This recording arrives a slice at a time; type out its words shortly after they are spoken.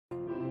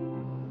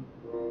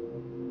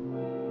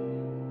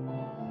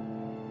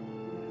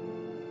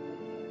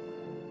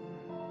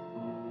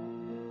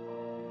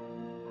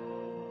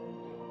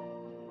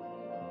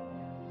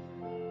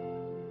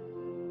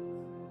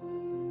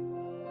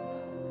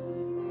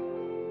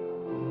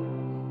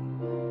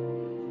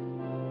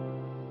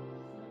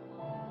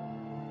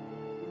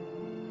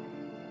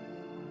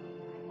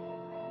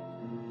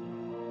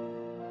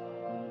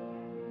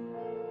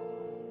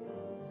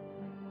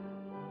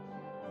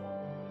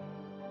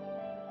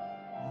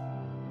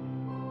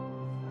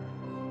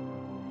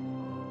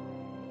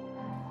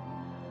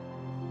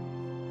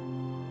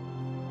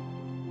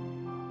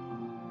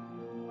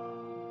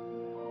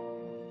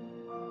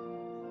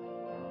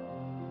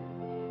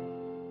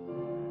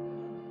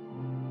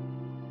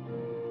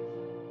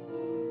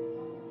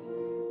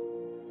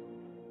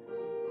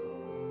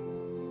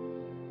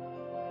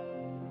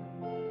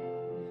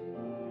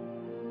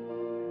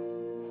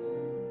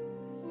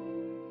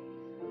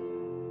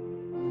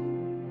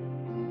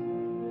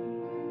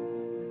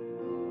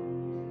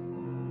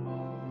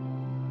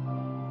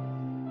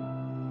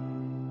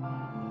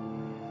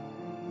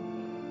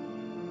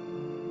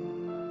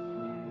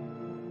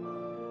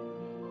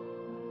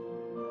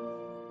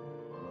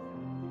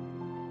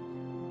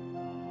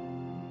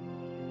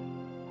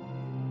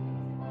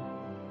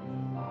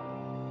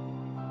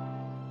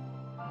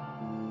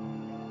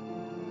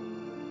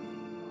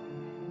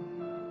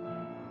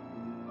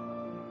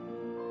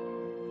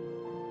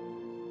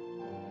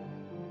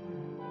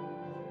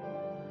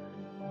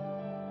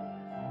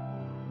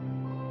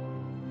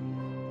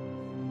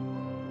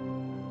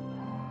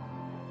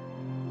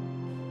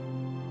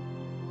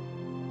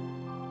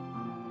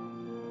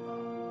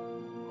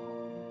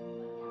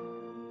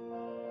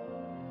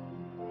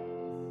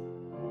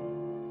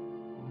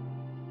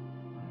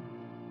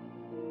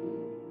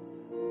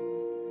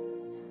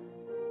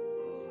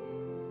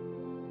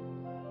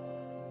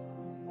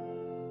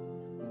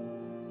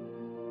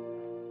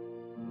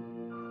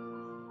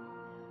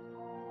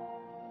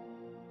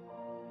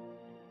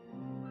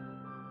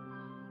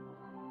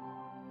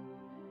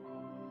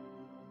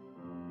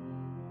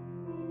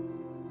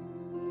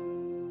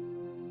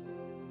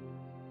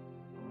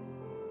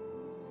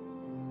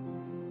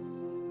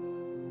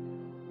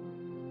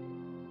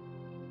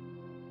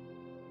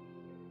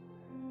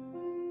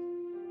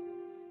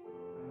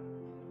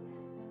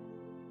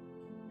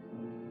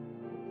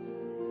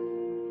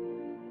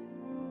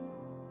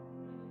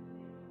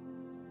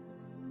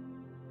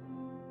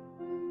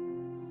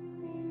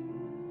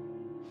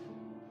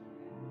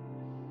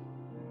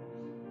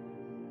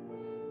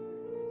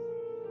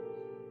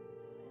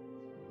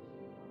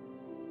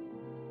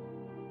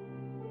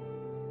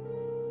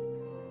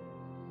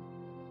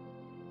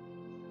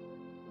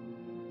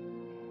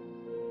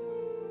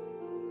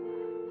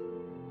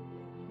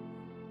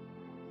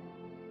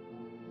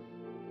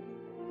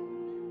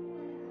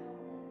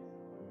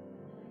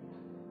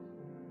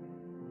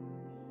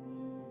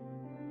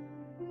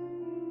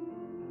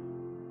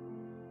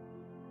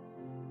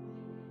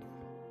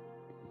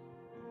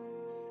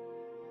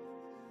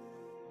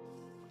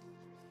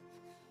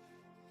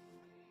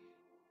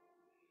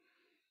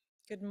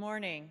Good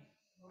morning.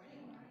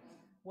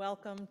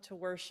 Welcome to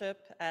worship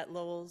at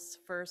Lowell's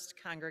First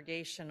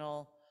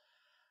Congregational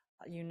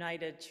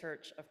United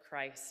Church of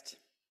Christ.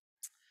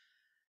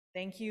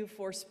 Thank you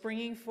for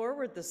springing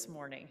forward this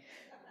morning.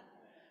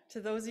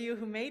 To those of you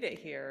who made it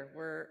here,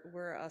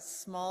 we're a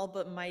small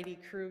but mighty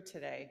crew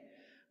today,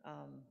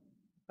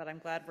 but I'm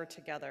glad we're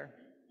together.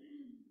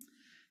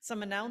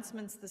 Some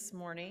announcements this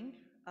morning.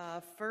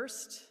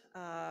 First,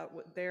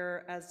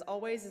 there, as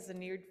always, is a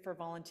need for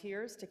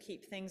volunteers to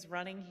keep things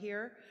running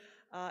here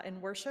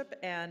in worship,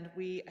 and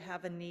we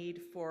have a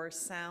need for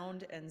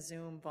sound and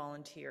Zoom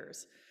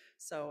volunteers.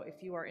 So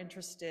if you are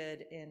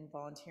interested in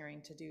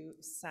volunteering to do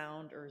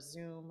sound or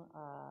Zoom,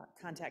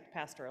 contact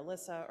Pastor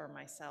Alyssa or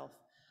myself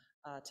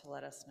to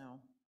let us know.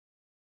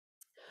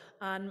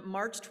 On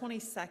March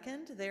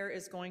 22nd, there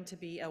is going to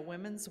be a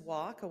women's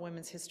walk, a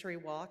women's history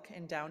walk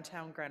in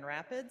downtown Grand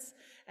Rapids,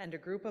 and a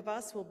group of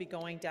us will be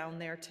going down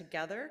there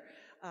together.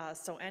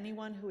 So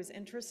anyone who is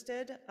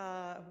interested,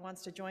 who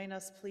wants to join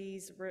us,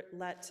 please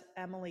let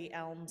Emily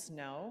Elms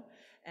know,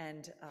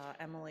 and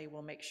Emily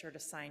will make sure to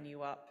sign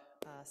you up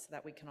so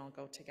that we can all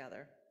go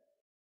together.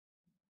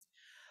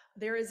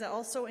 There is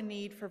also a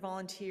need for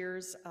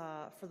volunteers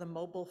for the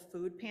mobile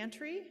food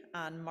pantry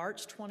on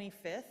March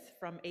 25th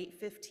from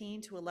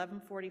 8:15 to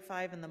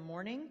 11:45 in the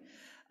morning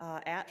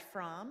at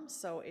Fromm.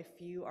 So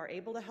if you are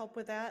able to help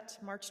with that,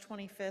 March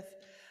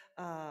 25th,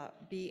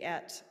 be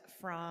at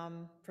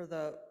Fromm for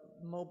the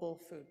mobile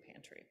food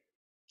pantry.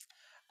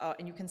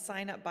 And you can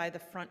sign up by the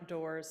front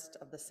doors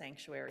of the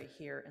sanctuary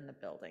here in the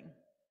building.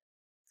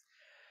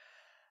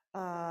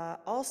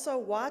 Also,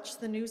 watch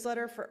the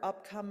newsletter for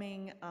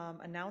upcoming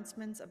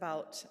announcements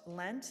about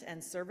Lent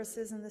and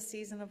services in the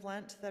season of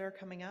Lent that are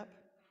coming up.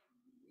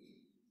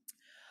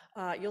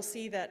 You'll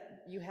see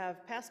that you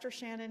have Pastor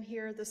Shannon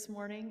here this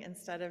morning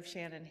instead of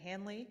Shannon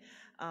Hanley.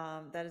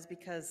 That is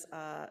because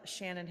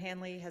Shannon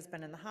Hanley has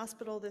been in the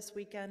hospital this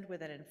weekend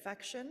with an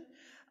infection,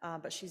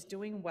 but she's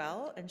doing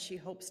well and she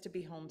hopes to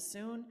be home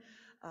soon.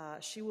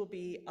 She will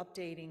be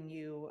updating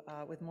you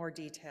with more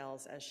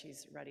details as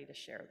she's ready to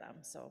share them.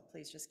 So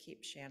please just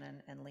keep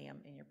Shannon and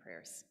Liam in your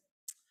prayers.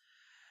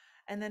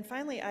 And then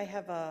finally, I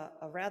have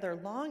a rather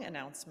long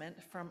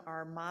announcement from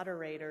our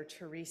moderator,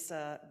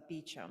 Teresa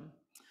Beecham.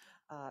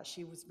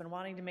 She's been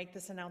wanting to make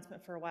this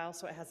announcement for a while,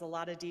 so it has a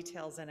lot of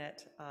details in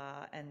it.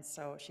 And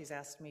so she's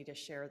asked me to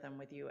share them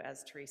with you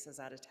as Teresa's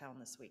out of town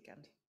this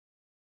weekend.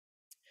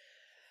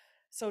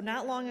 So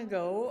not long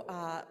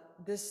ago,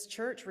 this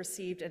church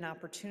received an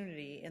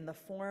opportunity in the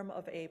form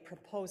of a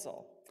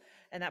proposal,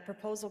 and that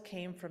proposal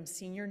came from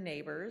Senior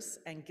Neighbors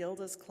and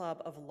Gilda's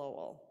Club of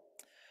Lowell.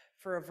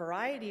 For a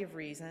variety of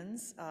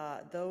reasons,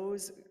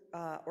 those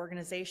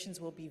organizations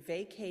will be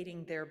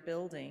vacating their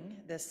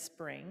building this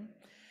spring,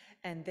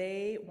 and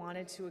they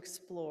wanted to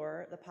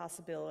explore the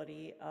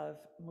possibility of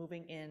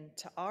moving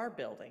into our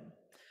building.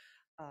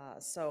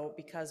 So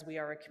because we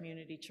are a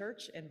community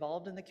church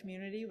involved in the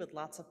community with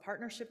lots of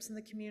partnerships in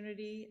the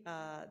community,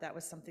 that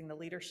was something the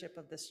leadership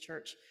of this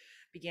church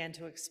began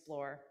to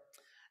explore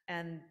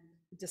and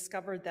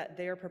discovered that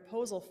their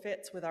proposal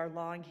fits with our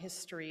long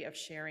history of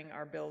sharing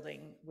our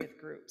building with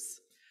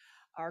groups.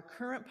 Our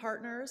current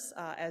partners,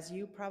 as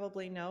you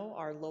probably know,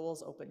 are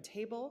Lowell's Open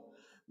Table,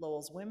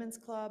 Lowell's Women's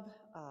Club,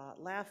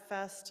 Laugh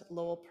Fest,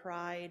 Lowell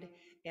Pride,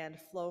 and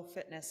Flow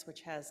Fitness,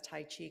 which has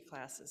Tai Chi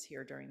classes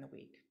here during the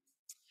week.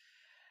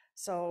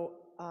 So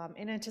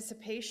in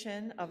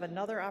anticipation of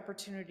another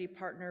opportunity to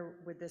partner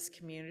with this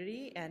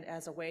community and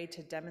as a way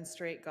to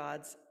demonstrate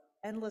God's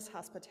endless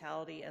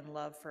hospitality and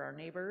love for our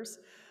neighbors,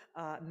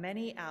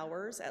 many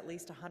hours, at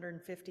least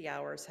 150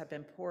 hours, have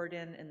been poured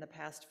in the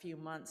past few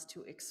months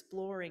to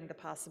exploring the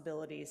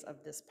possibilities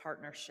of this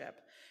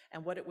partnership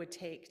and what it would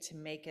take to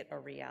make it a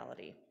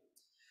reality.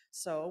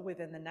 So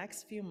within the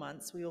next few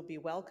months, we will be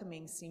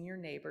welcoming Senior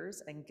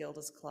Neighbors and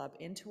Gilda's Club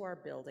into our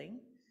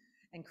building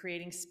and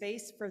creating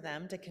space for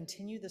them to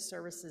continue the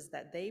services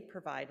that they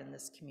provide in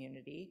this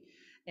community,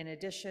 in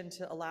addition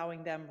to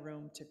allowing them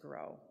room to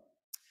grow.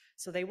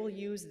 So they will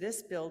use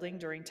this building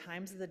during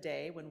times of the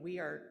day when we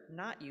are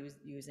not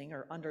using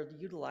or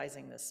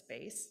underutilizing this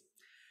space.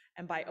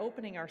 And by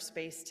opening our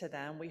space to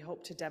them, we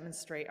hope to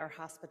demonstrate our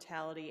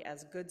hospitality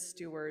as good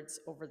stewards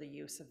over the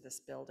use of this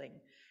building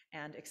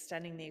and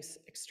extending the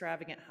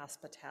extravagant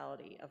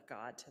hospitality of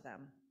God to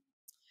them.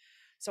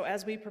 So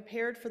as we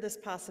prepared for this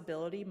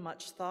possibility,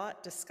 much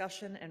thought,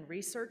 discussion, and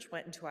research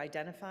went into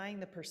identifying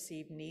the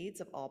perceived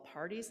needs of all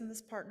parties in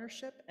this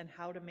partnership and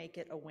how to make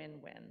it a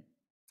win-win.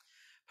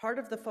 Part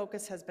of the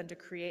focus has been to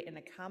create an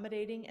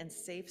accommodating and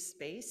safe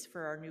space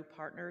for our new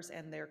partners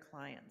and their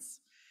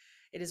clients.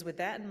 It is with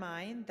that in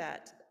mind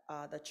that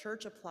the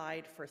church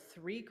applied for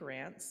 3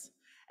 grants,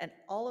 and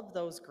all of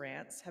those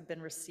grants have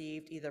been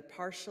received either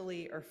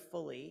partially or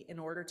fully in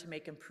order to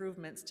make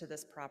improvements to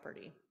this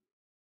property.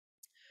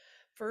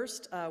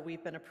 First,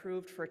 we've been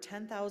approved for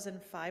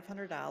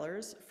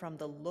 $10,500 from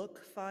the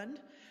Look Fund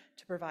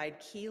to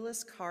provide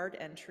keyless card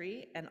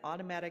entry and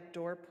automatic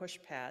door push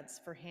pads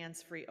for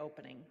hands-free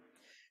opening.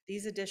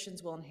 These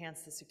additions will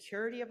enhance the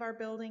security of our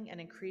building and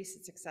increase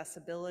its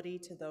accessibility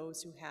to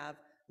those who have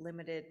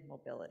limited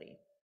mobility.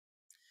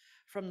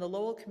 From the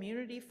Lowell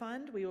Community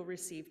Fund, we will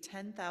receive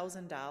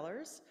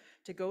 $10,000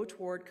 to go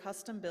toward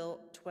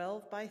custom-built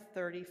 12 by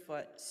 30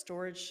 foot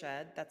storage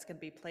shed that's going to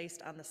be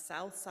placed on the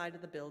south side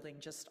of the building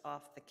just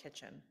off the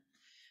kitchen.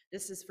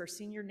 This is for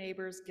Senior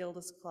Neighbors,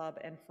 Gilda's Club,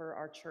 and for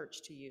our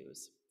church to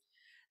use.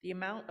 The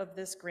amount of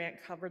this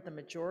grant covered the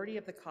majority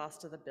of the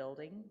cost of the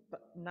building,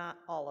 but not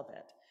all of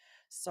it.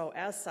 So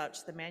as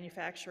such, the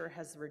manufacturer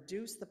has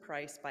reduced the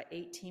price by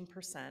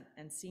 18%,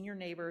 and Senior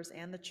Neighbors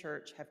and the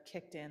church have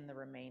kicked in the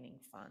remaining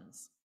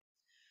funds.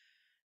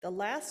 The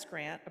last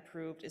grant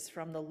approved is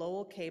from the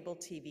Lowell Cable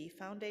TV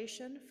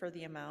Foundation for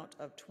the amount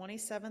of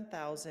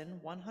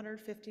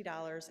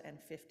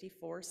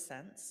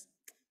 $27,150.54.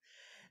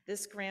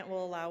 This grant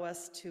will allow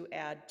us to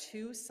add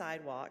 2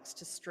 sidewalks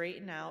to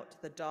straighten out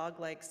the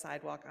dogleg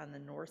sidewalk on the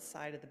north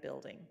side of the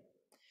building.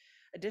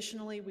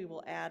 Additionally, we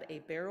will add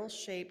a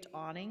barrel-shaped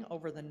awning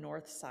over the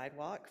north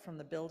sidewalk from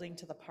the building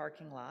to the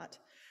parking lot,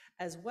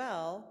 as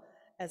well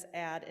as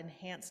add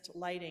enhanced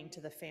lighting to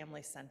the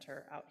family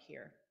center out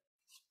here.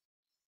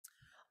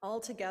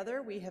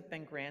 Altogether, we have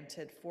been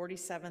granted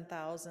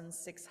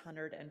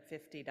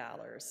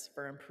 $47,650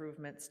 for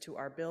improvements to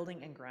our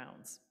building and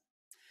grounds.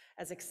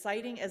 As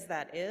exciting as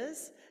that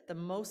is, the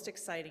most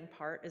exciting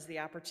part is the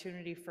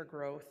opportunity for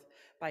growth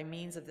by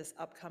means of this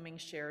upcoming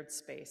shared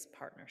space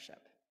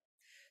partnership.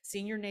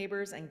 Senior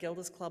Neighbors and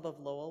Gilda's Club of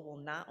Lowell will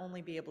not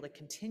only be able to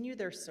continue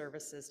their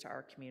services to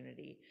our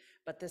community,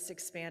 but this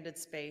expanded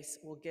space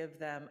will give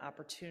them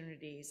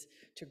opportunities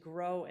to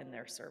grow in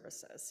their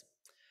services.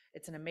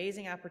 It's an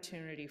amazing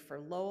opportunity for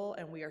Lowell,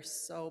 and we are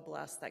so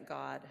blessed that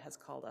God has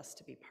called us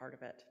to be part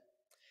of it.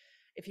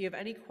 If you have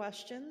any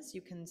questions,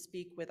 you can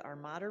speak with our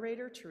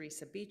moderator,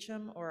 Teresa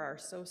Beecham, or our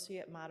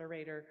associate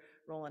moderator,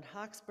 Roland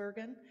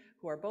Hoxbergen,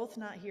 who are both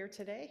not here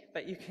today,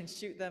 but you can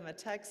shoot them a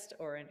text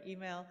or an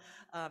email,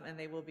 and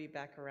they will be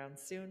back around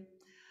soon.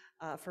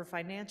 For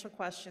financial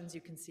questions,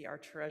 you can see our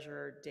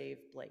treasurer, Dave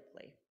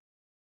Blakely.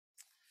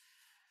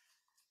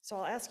 So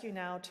I'll ask you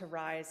now to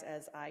rise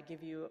as I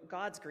give you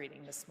God's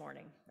greeting this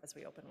morning as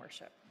we open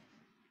worship.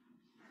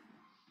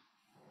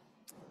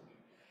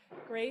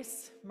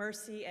 Grace,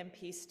 mercy, and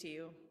peace to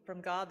you from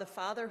God the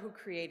Father who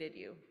created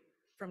you,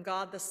 from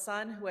God the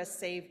Son who has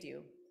saved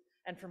you,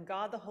 and from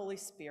God the Holy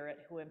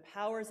Spirit who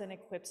empowers and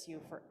equips you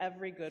for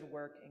every good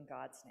work in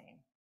God's name.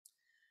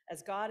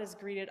 As God has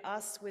greeted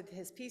us with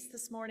his peace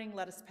this morning,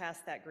 let us pass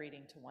that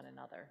greeting to one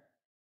another.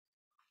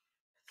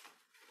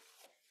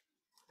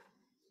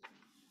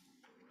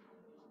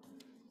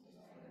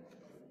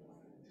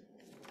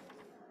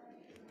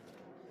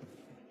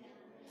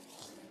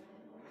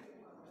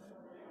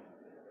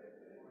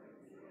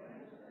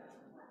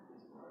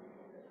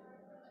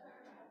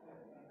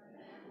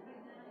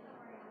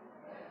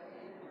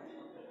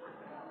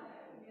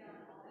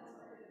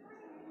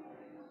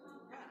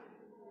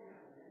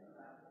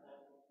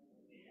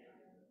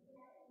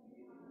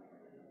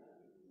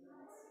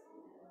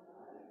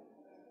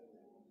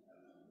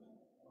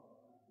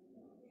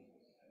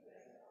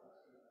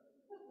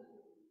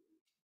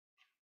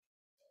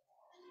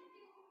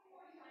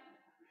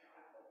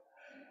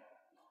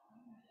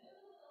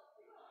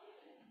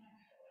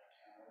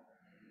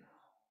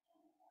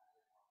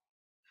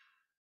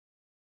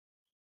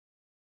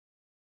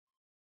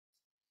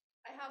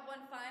 I have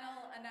one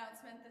final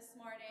announcement this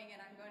morning,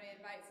 and I'm going to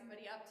invite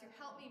somebody up to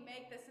help me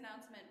make this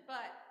announcement.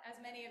 But as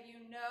many of you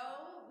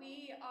know,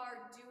 we are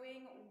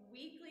doing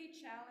weekly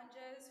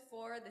challenges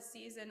for the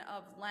season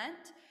of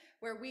Lent,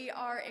 where we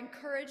are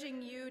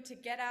encouraging you to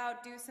get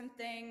out, do some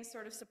things,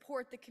 sort of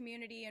support the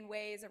community in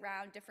ways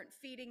around different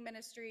feeding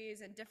ministries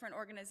and different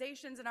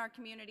organizations in our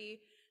community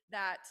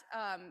that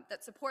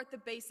support the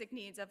basic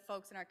needs of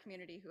folks in our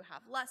community who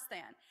have less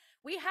than.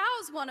 We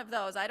house one of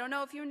those. I don't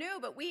know if you knew,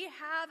 but we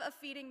have a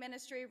feeding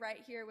ministry right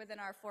here within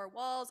our 4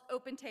 walls,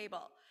 Open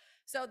Table.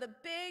 So the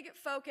big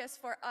focus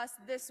for us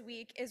this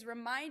week is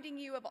reminding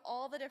you of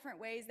all the different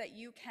ways that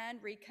you can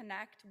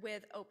reconnect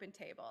with Open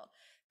Table.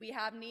 We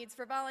have needs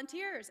for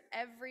volunteers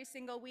every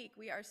single week.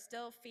 We are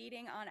still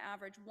feeding on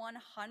average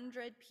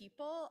 100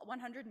 people,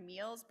 100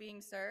 meals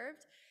being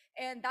served.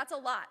 And that's a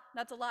lot.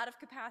 That's a lot of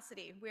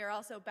capacity. We are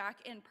also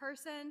back in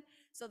person,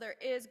 so there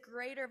is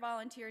greater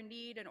volunteer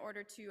need in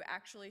order to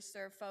actually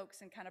serve folks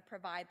and kind of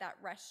provide that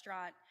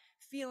restaurant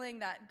feeling,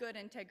 that good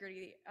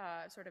integrity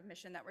sort of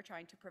mission that we're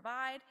trying to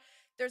provide.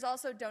 There's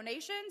also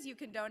donations. You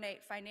can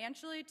donate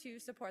financially to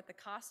support the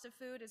cost of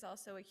food is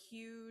also a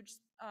huge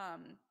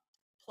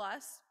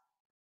plus.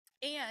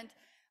 And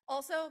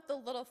also the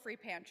little free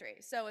pantry.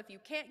 So if you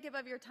can't give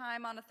of your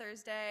time on a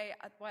Thursday,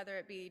 whether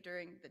it be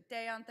during the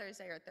day on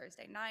Thursday or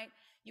Thursday night,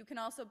 you can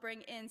also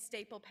bring in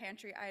staple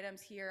pantry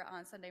items here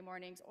on Sunday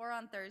mornings or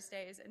on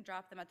Thursdays and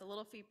drop them at the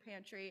little free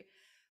pantry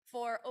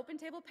for Open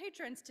Table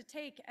patrons to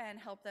take and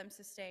help them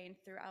sustain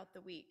throughout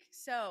the week.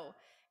 So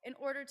in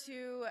order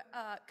to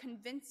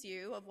convince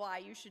you of why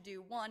you should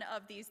do one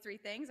of these 3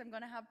 things, I'm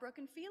going to have Brooke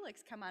and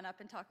Felix come on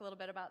up and talk a little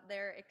bit about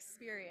their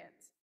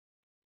experience.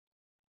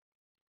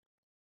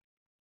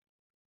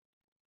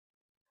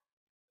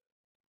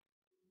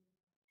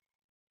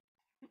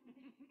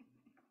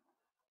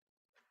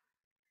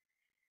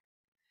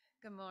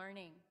 Good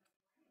morning.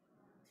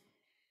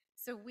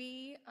 So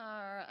we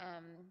are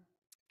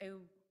a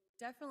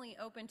definitely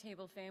open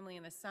table family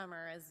in the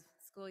summer as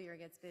school year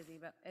gets busy,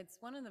 but it's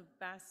one of the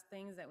best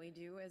things that we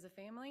do as a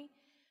family.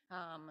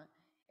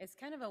 It's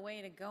kind of a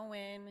way to go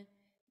in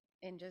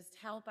and just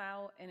help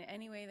out in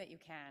any way that you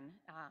can.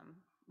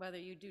 Whether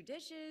you do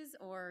dishes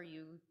or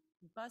you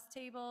bus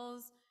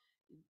tables,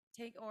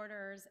 take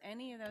orders,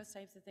 any of those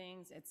types of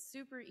things. It's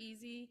super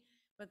easy,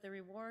 but the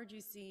reward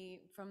you see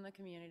from the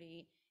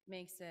community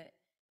makes it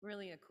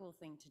really a cool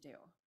thing to do.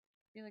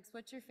 Felix,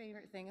 what's your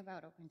favorite thing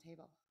about Open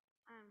Table?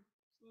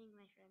 Seeing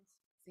my friends.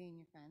 Seeing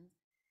your friends.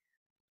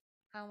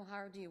 How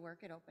hard do you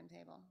work at Open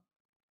Table?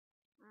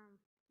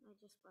 I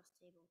just bus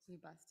tables. You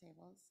bus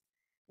tables.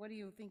 What do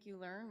you think you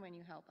learn when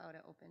you help out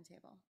at Open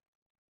Table?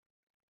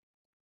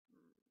 I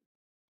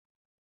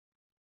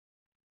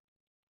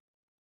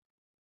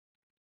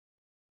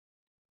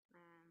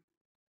don't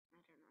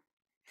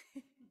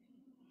know.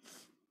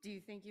 Do you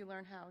think you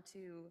learn how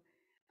to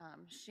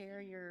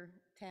share your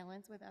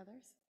talents with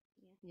others?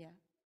 Yeah. Yeah.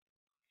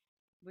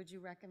 Would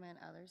you recommend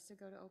others to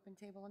go to Open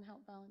Table and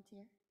help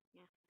volunteer?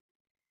 Yeah.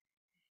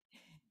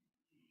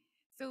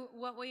 So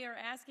what we are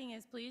asking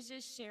is please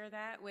just share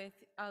that with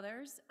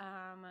others.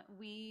 I'm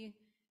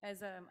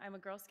a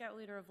Girl Scout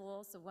leader of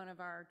Lowell, so one of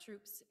our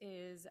troops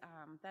is,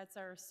 that's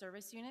our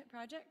service unit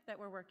project that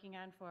we're working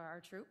on for our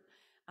troop.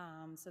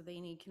 So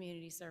they need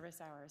community service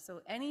hours.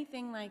 So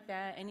anything like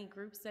that, any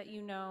groups that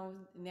you know,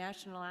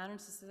 National Honor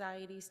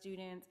Society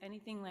students,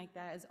 anything like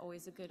that is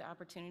always a good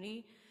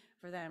opportunity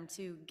for them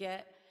to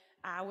get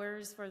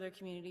hours for their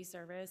community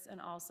service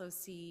and also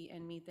see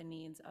and meet the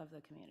needs of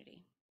the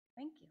community.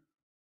 Thank you.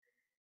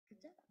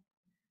 Good job.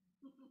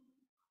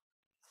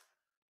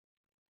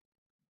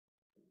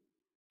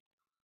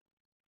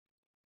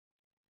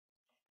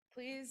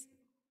 Please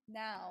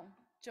now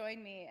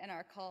join me in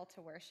our call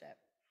to worship.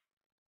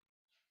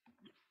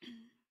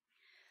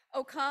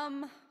 O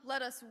come,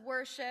 let us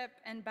worship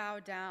and bow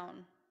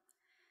down.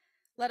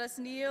 Let us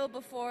kneel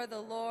before the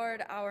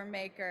Lord our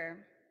Maker.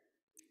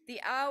 The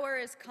hour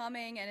is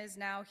coming and is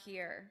now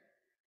here.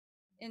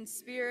 In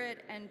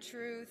spirit and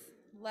truth,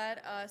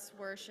 let us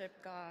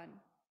worship God.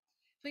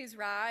 Please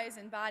rise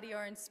in body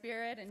or in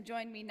spirit and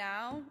join me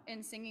now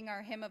in singing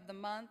our hymn of the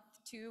month,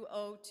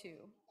 202.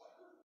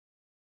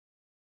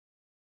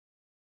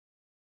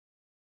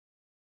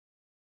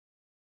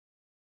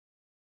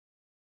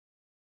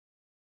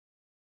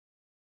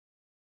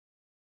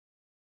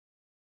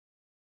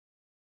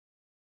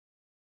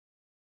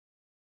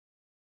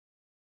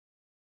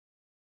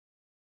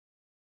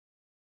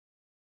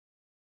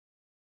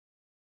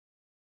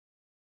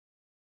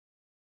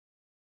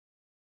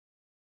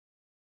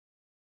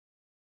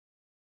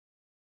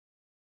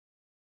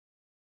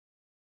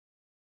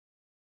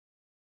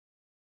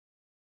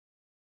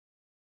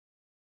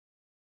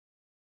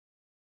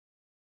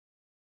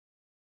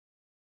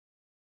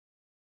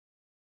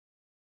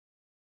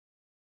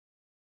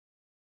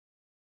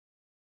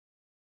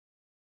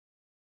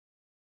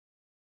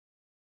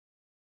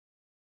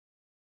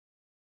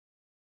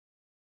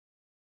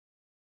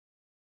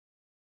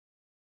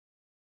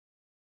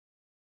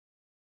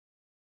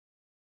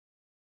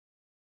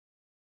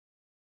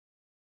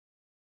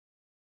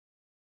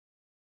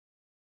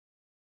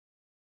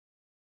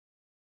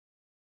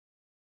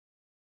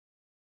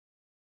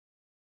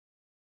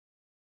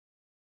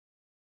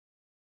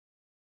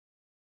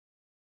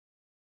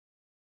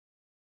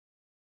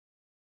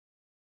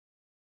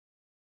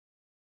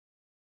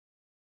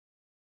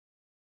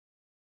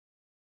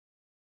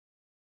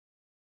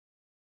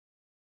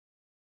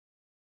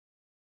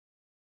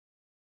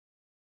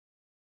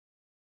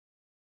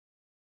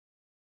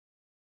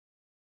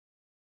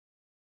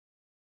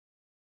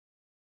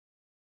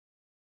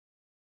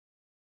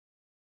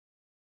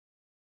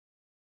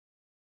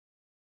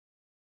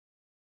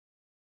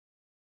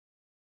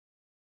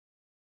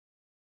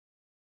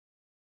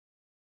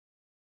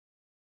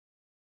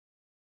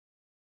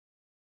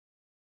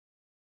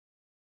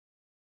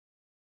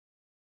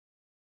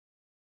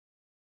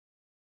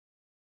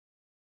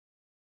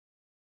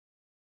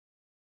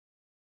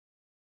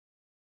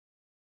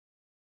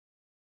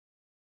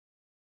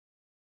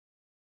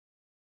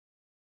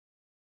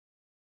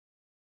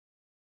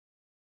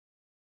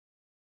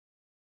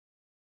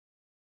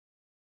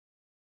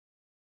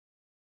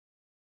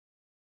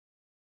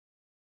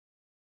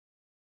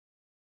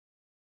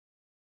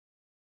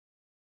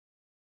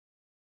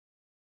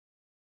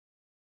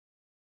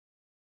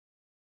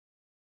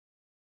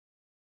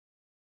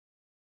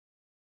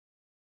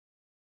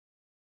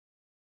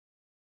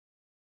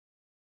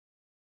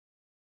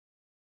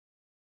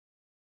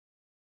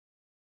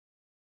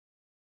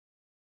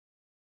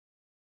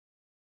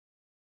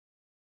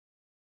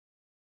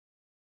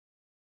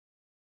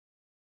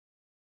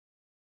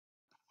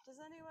 Does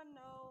anyone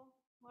know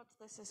what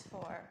this is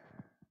for?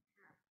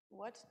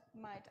 What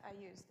might I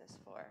use this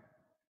for?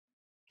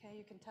 Okay,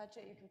 you can touch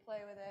it, you can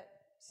play with it,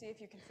 see if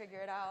you can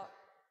figure it out.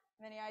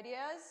 Any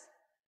ideas?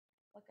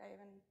 Look,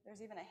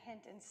 there's even a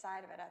hint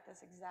inside of it at this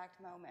exact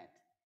moment.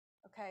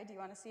 Okay, do you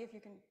want to see if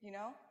you can,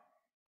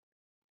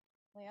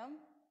 Liam?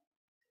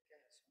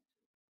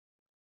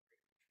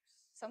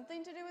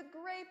 Something to do with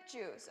grape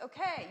juice.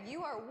 Okay,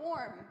 you are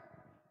warm.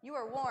 You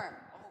are warm.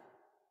 Oh,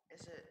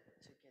 is it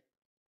to get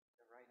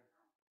the right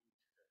amount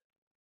into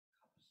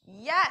the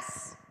cups?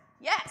 Yes,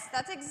 yes,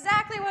 that's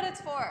exactly what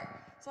it's for.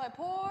 So I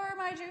pour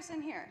my juice in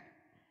here,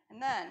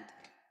 and then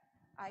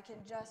I can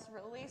just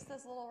release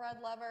this little red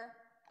lever.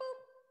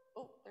 Boop.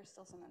 Oh, there's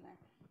still some in there.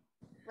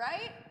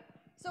 Right?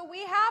 So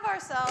we have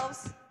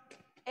ourselves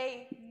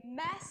a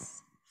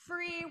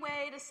mess-free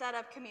way to set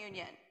up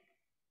communion.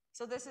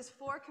 So this is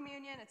for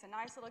communion. It's a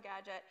nice little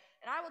gadget.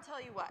 And I will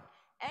tell you what,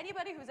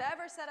 anybody who's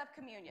ever set up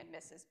communion,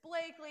 Mrs.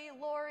 Blakely,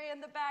 Lori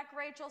in the back,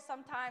 Rachel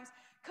sometimes,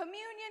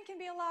 communion can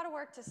be a lot of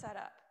work to set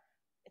up.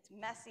 It's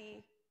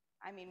messy.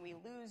 I mean, we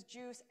lose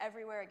juice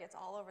everywhere. It gets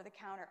all over the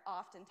counter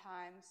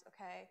oftentimes,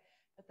 okay?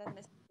 But then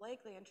Mrs.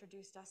 Blakely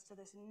introduced us to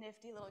this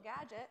nifty little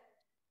gadget,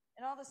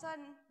 and all of a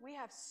sudden, we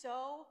have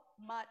so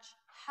much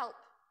help.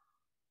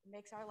 It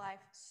makes our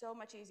life so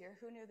much easier.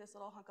 Who knew this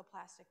little hunk of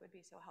plastic would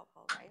be so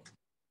helpful, right?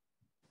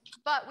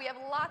 But we have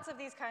lots of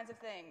these kinds of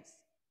things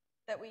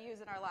that we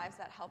use in our lives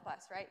that help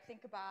us, right?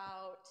 Think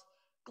about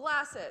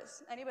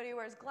glasses. Anybody who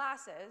wears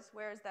glasses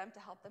wears them to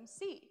help them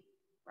see,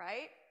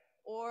 right?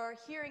 Or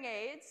hearing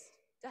aids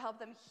to help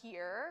them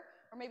hear,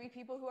 or maybe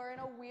people who are in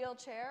a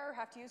wheelchair or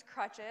have to use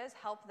crutches,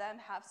 help them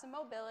have some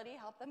mobility,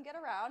 help them get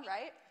around,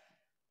 right?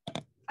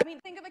 I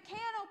mean, think of a can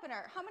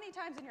opener. How many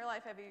times in your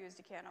life have you used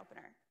a can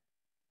opener?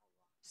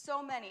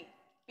 So many,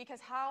 because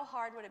how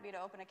hard would it be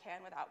to open a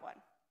can without one?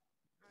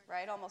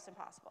 Right? Almost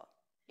impossible.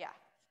 Yeah.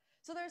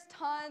 So there's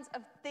tons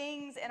of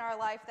things in our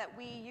life that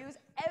we use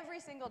every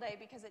single day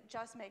because it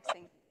just makes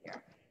things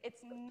easier.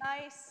 It's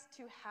nice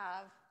to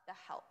have the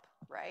help,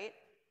 right?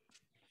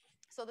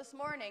 So this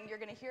morning, you're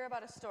going to hear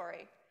about a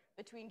story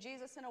between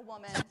Jesus and a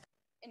woman,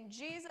 and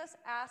Jesus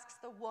asks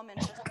the woman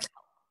for some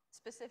help.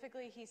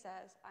 Specifically, he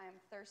says, I am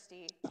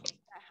thirsty, and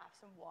I have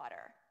some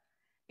water.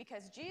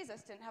 Because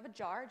Jesus didn't have a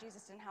jar,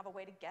 Jesus didn't have a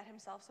way to get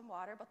himself some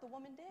water, but the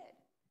woman did.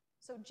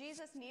 So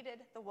Jesus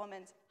needed the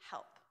woman's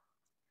help.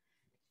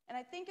 And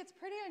I think it's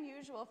pretty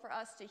unusual for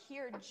us to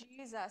hear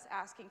Jesus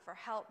asking for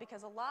help,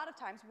 because a lot of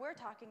times we're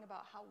talking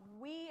about how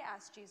we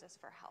ask Jesus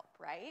for help,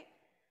 right?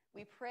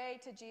 We pray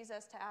to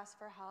Jesus to ask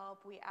for help.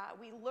 We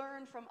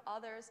learn from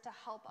others to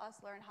help us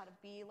learn how to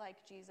be like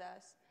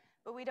Jesus.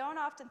 But we don't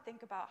often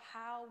think about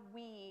how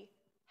we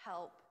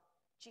help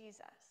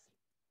Jesus.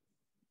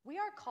 We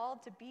are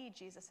called to be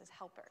Jesus'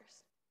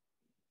 helpers.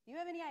 Do you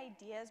have any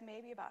ideas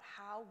maybe about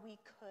how we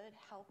could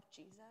help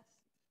Jesus?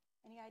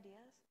 Any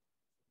ideas?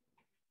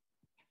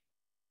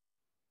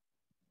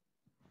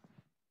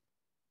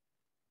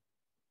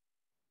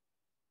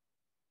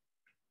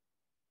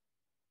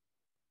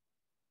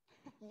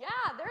 Yeah,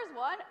 there's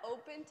one.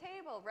 Open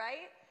table,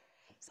 right?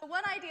 So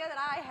one idea that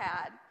I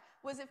had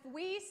was if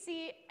we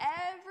see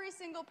every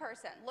single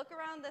person, look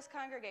around this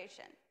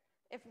congregation,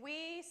 if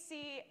we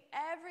see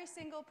every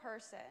single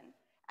person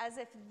as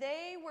if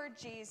they were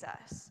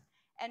Jesus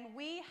and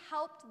we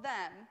helped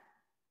them,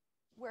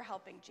 we're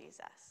helping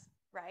Jesus,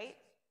 right?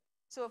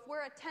 So if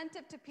we're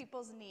attentive to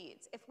people's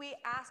needs, if we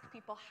ask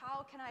people,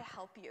 how can I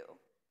help you?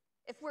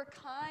 If we're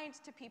kind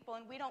to people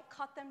and we don't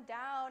cut them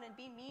down and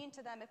be mean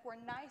to them, if we're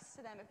nice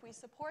to them, if we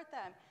support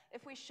them,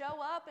 if we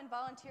show up and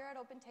volunteer at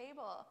Open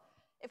Table,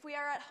 if we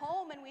are at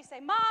home and we say,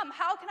 Mom,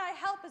 how can I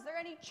help? Is there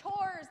any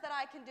chores that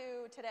I can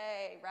do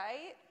today,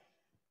 right?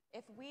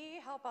 If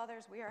we help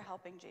others, we are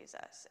helping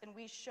Jesus, and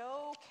we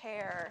show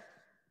care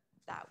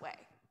that way,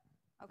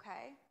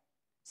 okay?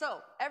 So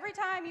every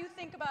time you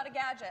think about a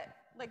gadget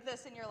like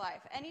this in your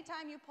life,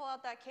 anytime you pull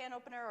out that can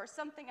opener or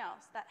something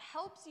else that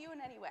helps you in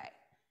any way,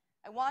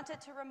 I want it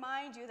to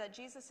remind you that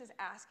Jesus is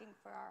asking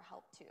for our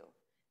help too.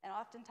 And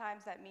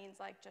oftentimes that means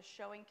like just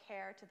showing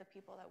care to the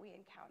people that we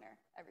encounter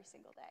every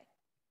single day.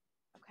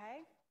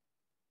 Okay?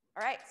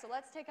 All right, so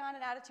let's take on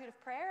an attitude of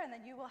prayer, and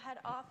then you will head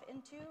off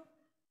into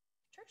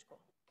church school.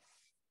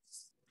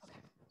 Okay,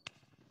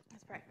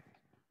 let's pray.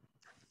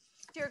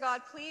 Dear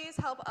God, please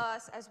help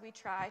us as we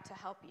try to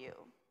help you.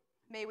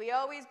 May we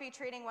always be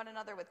treating one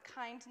another with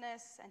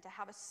kindness and to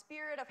have a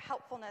spirit of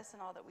helpfulness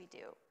in all that we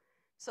do,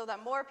 so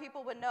that more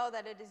people would know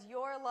that it is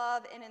your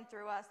love in and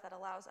through us that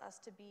allows us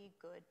to be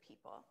good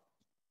people.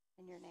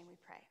 In your name we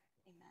pray.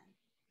 Amen.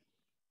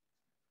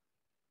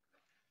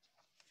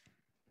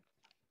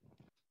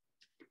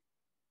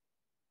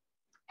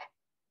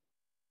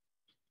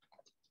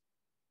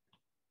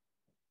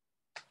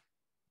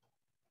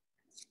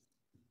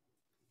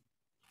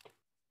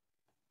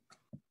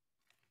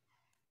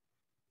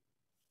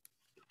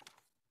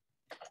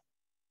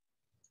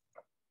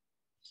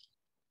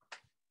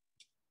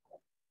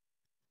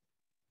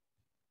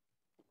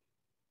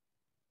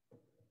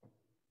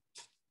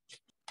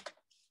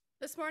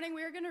 This morning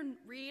we are going to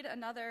read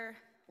another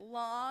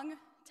long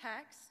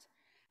text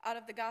out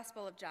of the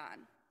Gospel of John.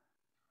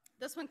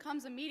 This one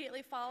comes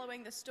immediately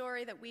following the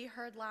story that we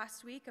heard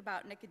last week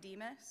about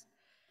Nicodemus.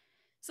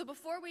 So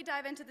before we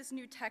dive into this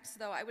new text,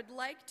 though, I would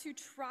like to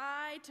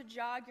try to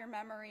jog your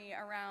memory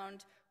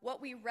around what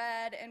we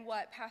read and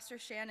what Pastor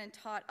Shannon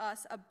taught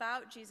us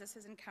about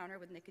Jesus' encounter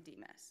with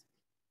Nicodemus.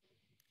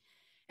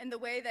 And the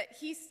way that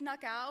he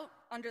snuck out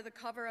under the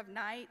cover of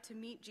night to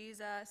meet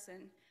Jesus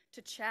and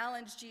to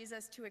challenge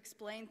Jesus to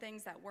explain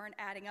things that weren't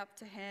adding up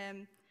to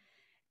him.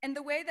 And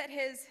the way that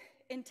his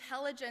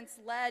intelligence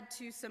led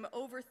to some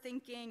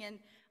overthinking and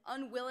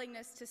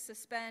unwillingness to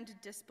suspend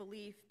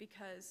disbelief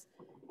because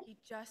he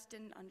just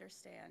didn't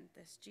understand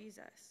this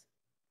Jesus.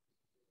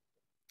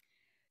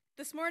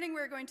 This morning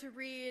we're going to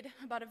read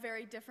about a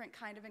very different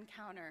kind of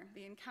encounter,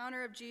 the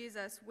encounter of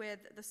Jesus with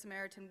the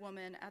Samaritan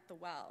woman at the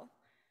well.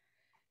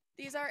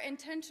 These are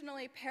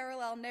intentionally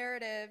parallel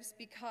narratives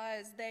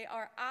because they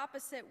are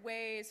opposite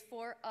ways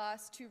for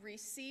us to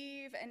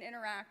receive and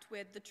interact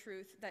with the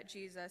truth that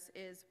Jesus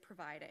is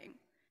providing.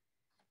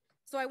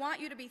 So I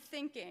want you to be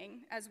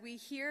thinking as we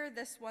hear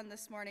this one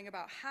this morning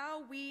about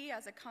how we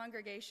as a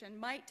congregation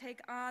might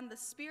take on the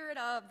spirit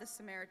of the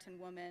Samaritan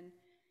woman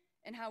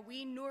and how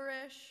we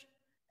nourish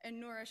and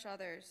nourish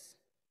others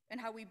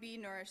and how we be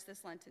nourished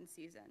this Lenten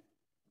season.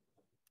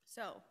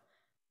 So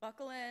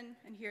buckle in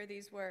and hear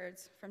these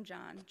words from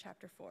John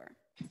chapter 4.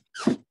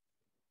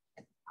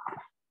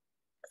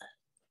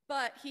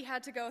 But he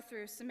had to go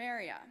through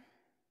Samaria.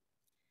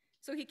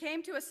 So he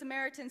came to a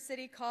Samaritan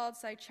city called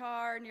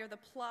Sychar near the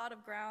plot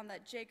of ground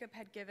that Jacob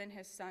had given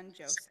his son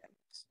Joseph.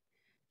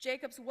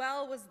 Jacob's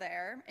well was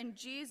there, and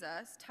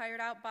Jesus,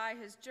 tired out by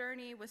his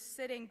journey, was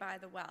sitting by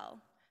the well.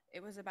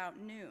 It was about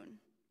noon.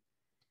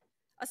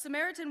 A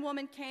Samaritan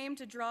woman came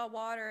to draw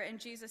water, and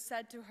Jesus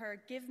said to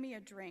her, "Give me a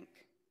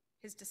drink."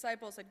 His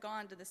disciples had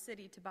gone to the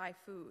city to buy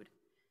food.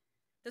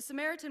 The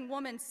Samaritan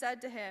woman said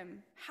to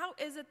him, "How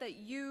is it that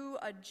you,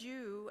 a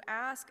Jew,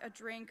 ask a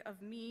drink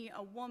of me,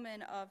 a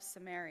woman of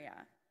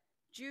Samaria?"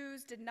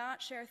 Jews did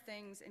not share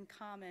things in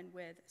common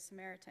with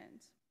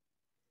Samaritans.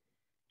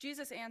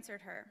 Jesus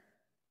answered her,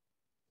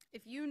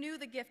 "If you knew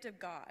the gift of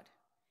God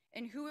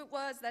and who it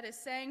was that is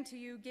saying to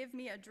you, 'Give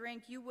me a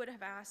drink,' you would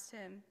have asked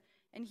him,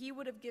 and he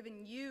would have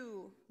given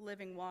you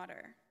living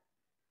water."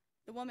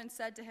 The woman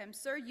said to him,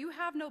 "Sir, you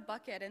have no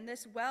bucket, and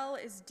this well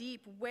is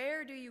deep.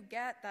 Where do you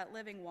get that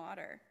living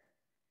water?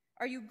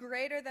 Are you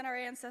greater than our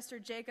ancestor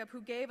Jacob,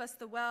 who gave us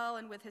the well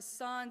and with his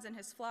sons and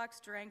his flocks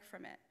drank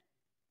from it?"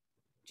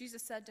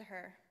 Jesus said to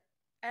her,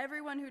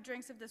 "Everyone who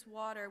drinks of this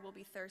water will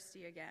be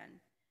thirsty again,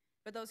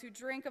 but those who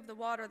drink of the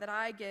water that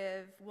I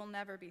give will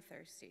never be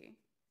thirsty.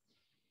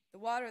 The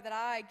water that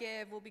I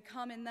give will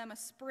become in them a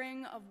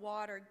spring of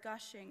water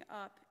gushing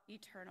up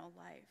eternal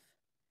life."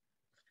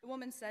 The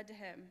woman said to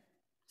him,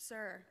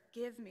 "Sir,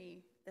 give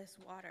me this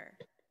water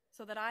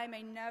so that I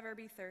may never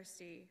be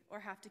thirsty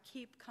or have to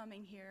keep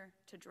coming here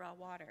to draw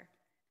water."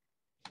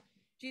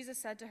 Jesus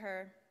said to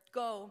her,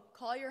 "Go,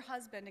 call your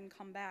husband and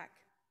come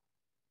back."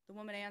 The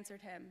woman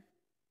answered him,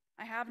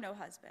 "I have no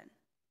husband."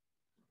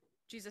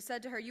 Jesus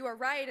said to her, "You are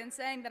right in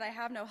saying that I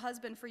have no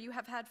husband, for you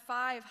have had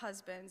 5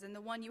 husbands, and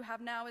the one you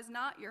have now is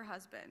not your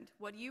husband.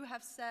 What you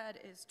have said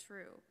is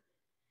true."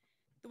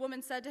 The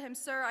woman said to him,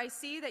 "Sir, I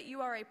see that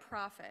you are a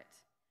prophet.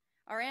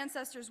 Our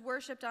ancestors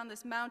worshipped on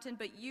this mountain,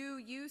 but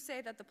you say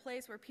that the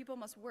place where people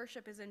must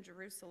worship is in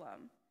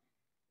Jerusalem."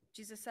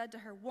 Jesus said to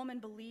her, "Woman,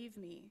 believe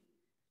me,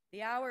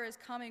 the hour is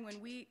coming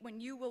when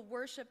you will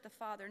worship the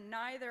Father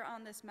neither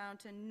on this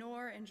mountain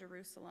nor in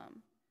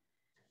Jerusalem.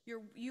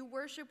 You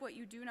worship what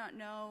you do not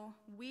know.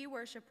 We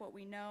worship what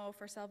we know,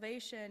 for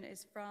salvation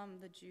is from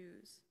the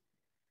Jews.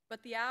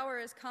 But the hour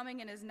is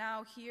coming and is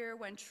now here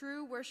when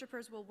true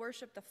worshipers will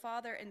worship the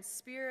Father in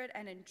spirit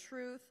and in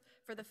truth,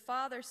 for the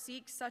Father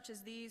seeks such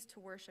as these to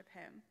worship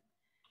him.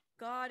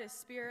 God is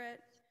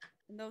spirit,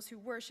 and those who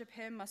worship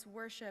him must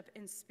worship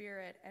in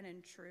spirit and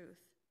in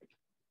truth."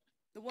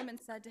 The woman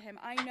said to him,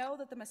 "I know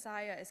that the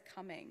Messiah is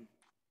coming.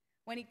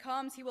 When he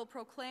comes, he will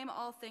proclaim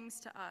all things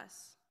to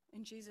us."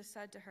 And Jesus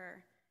said to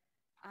her,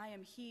 "I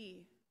am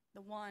he,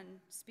 the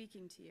one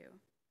speaking to you."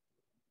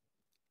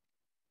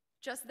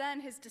 Just then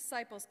his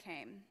disciples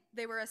came.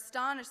 They were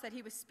astonished that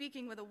he was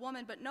speaking with a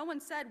woman, but no one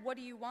said, "What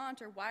do you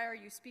want?" or "Why are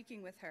you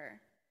speaking with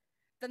her?"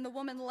 Then the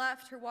woman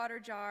left her water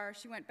jar.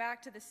 She went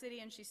back to the city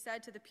and she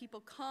said to the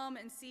people, "Come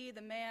and see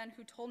the man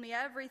who told me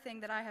everything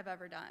that I have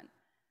ever done.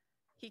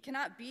 He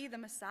cannot be the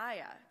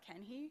Messiah,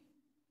 can he?"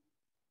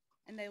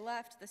 And they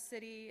left the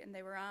city and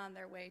they were on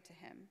their way to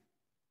him.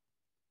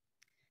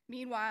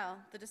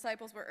 Meanwhile, the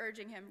disciples were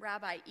urging him,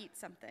 "Rabbi, eat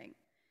something."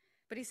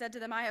 But he said to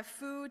them, "I have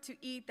food to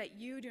eat that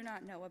you do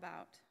not know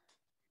about."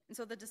 And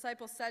so the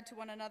disciples said to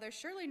one another,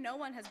 "Surely no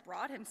one has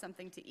brought him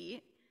something to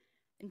eat."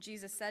 And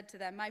Jesus said to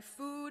them, "My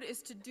food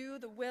is to do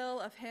the will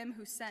of him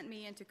who sent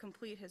me and to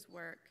complete his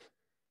work.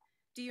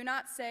 Do you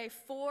not say,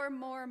 4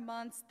 more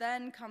months,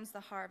 then comes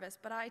the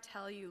harvest? But I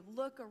tell you,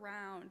 look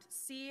around,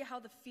 see how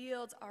the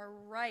fields are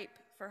ripe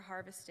for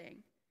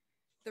harvesting.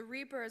 The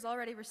reaper is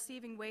already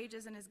receiving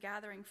wages and is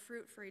gathering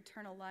fruit for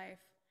eternal life,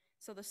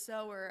 so the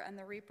sower and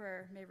the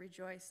reaper may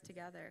rejoice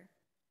together.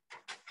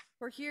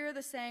 For here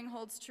the saying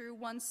holds true,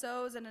 one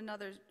sows and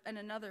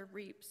another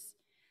reaps.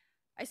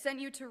 I sent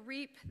you to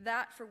reap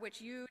that for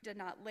which you did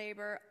not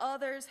labor.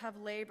 Others have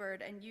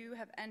labored, and you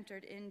have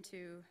entered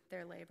into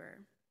their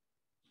labor."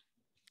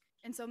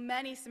 And so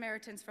many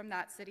Samaritans from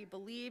that city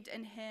believed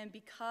in him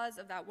because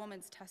of that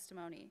woman's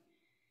testimony.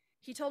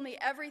 He told me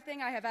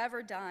everything I have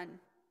ever done.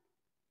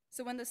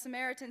 So when the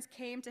Samaritans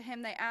came to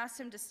him, they asked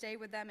him to stay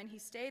with them, and he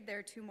stayed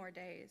there 2 more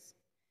days.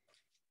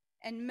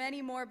 And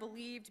many more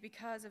believed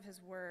because of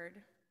his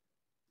word.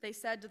 They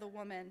said to the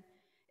woman,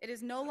 "It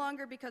is no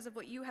longer because of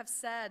what you have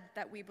said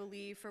that we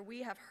believe, for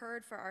we have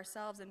heard for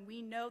ourselves, and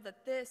we know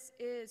that this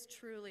is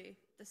truly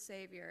the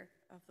Savior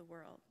of the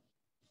world."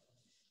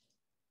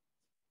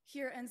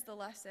 Here ends the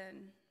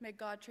lesson. May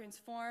God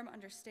transform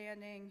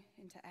understanding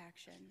into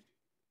action.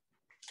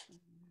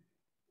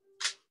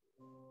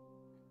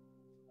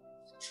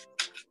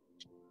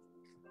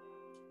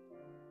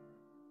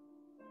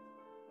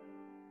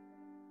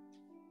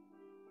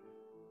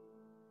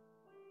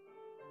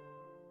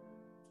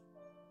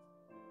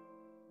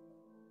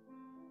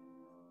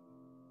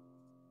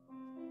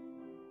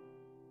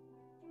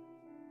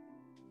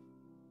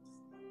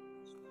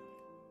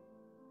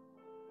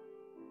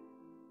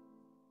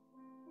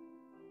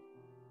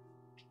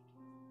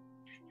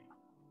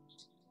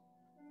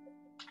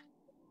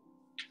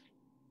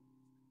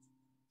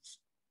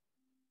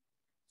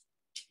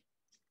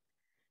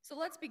 So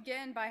let's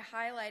begin by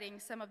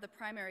highlighting some of the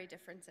primary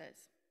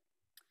differences.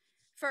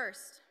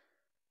 First,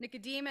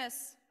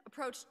 Nicodemus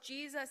approached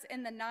Jesus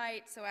in the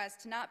night so as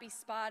to not be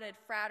spotted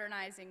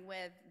fraternizing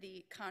with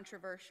the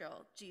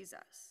controversial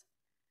Jesus.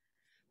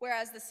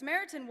 Whereas the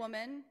Samaritan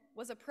woman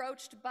was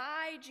approached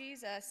by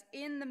Jesus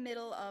in the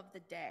middle of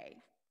the day.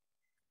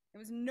 There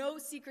was no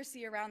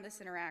secrecy around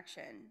this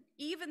interaction,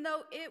 even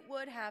though it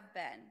would have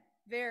been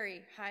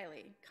very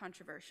highly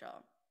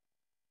controversial.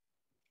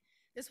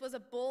 This was a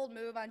bold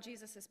move on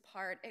Jesus'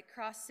 part. It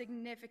crossed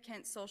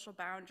significant social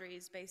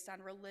boundaries based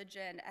on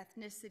religion,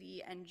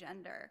 ethnicity, and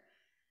gender.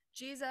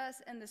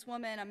 Jesus and this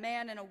woman, a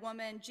man and a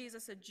woman,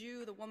 Jesus a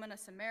Jew, the woman a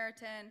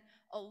Samaritan,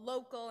 a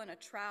local and a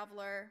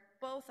traveler,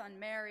 both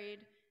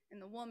unmarried,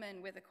 and the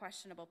woman with a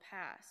questionable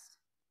past.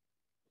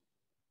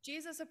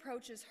 Jesus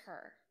approaches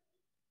her.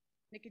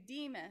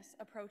 Nicodemus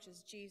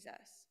approaches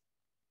Jesus.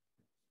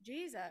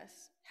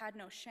 Jesus had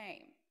no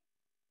shame.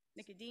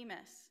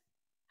 Nicodemus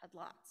had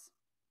lots.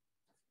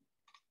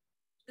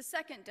 The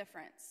second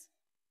difference,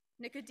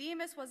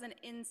 Nicodemus was an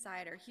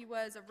insider. He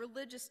was a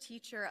religious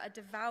teacher, a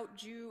devout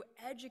Jew,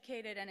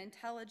 educated and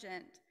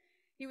intelligent.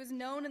 He was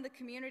known in the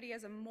community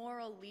as a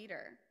moral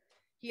leader.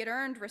 He had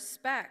earned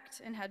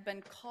respect and had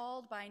been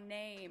called by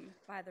name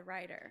by the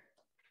writer.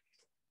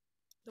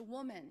 The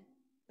woman,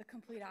 the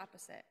complete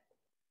opposite.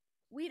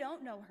 We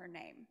don't know her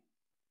name.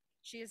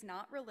 She is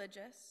not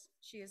religious.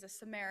 She is a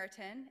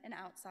Samaritan, an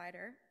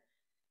outsider.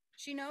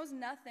 She knows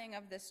nothing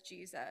of this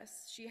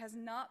Jesus. She has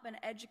not been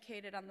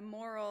educated on the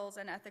morals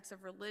and ethics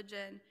of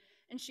religion,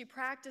 and she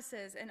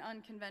practices an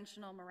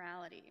unconventional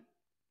morality.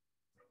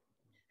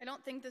 I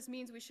don't think this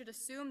means we should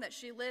assume that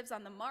she lives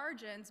on the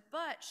margins,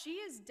 but she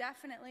is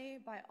definitely,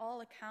 by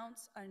all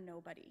accounts, a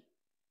nobody.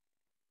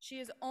 She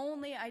is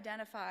only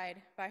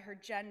identified by her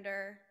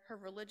gender, her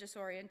religious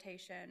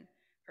orientation,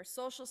 her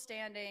social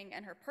standing,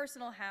 and her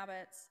personal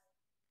habits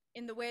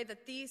in the way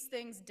that these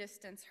things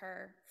distance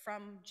her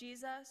from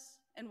Jesus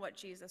and what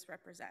Jesus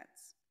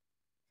represents.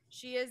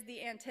 She is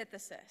the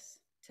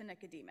antithesis to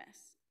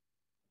Nicodemus.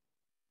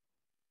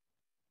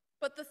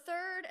 But the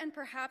third and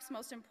perhaps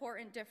most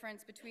important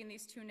difference between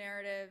these two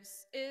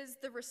narratives is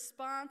the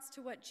response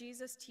to what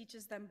Jesus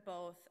teaches them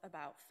both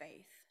about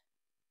faith.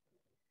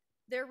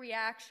 Their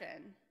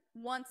reaction,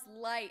 once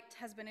light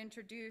has been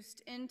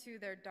introduced into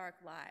their dark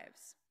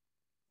lives.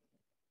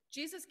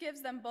 Jesus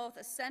gives them both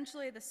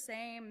essentially the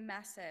same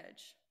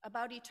message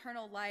about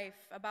eternal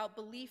life, about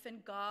belief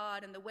in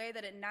God and the way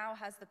that it now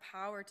has the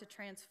power to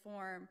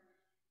transform.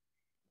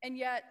 And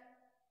yet,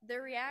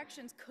 their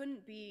reactions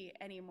couldn't be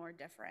any more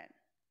different.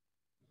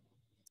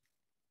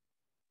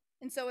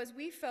 And so as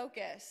we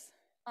focus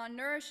on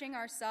nourishing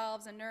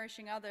ourselves and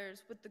nourishing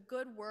others with the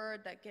good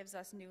word that gives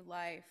us new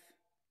life,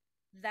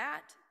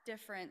 that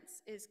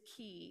difference is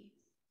key.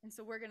 And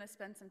so we're going to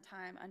spend some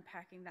time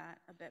unpacking that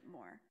a bit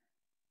more.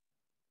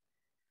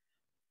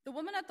 The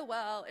woman at the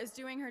well is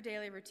doing her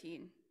daily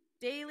routine,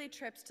 daily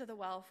trips to the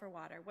well for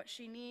water, what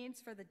she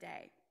needs for the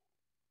day.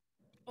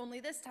 Only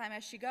this time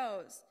as she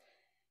goes,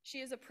 she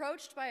is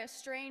approached by a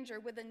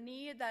stranger with a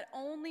need that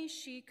only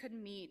she could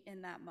meet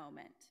in that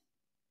moment.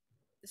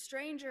 The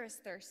stranger is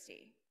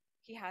thirsty.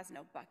 He has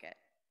no bucket.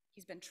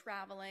 He's been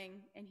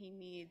traveling and he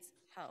needs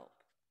help.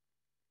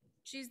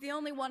 She's the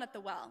only one at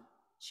the well.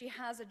 She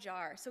has a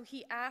jar, so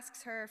he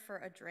asks her for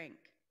a drink.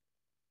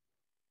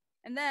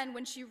 And then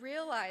when she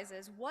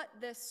realizes what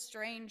this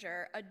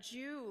stranger, a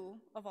Jew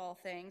of all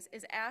things,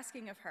 is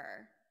asking of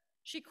her,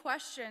 she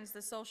questions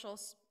the social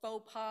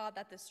faux pas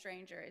that the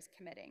stranger is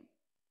committing.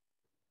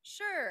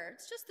 Sure,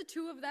 it's just the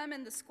two of them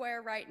in the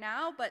square right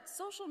now, but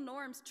social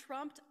norms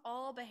trumped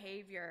all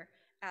behavior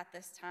at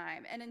this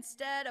time. And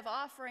instead of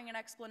offering an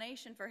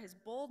explanation for his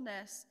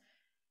boldness,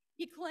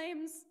 he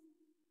claims,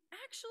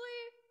 actually,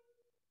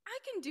 I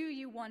can do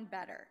you one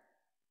better.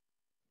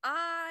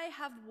 I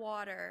have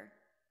water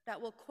that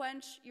will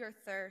quench your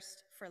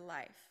thirst for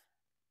life.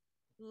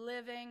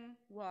 living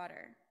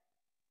water.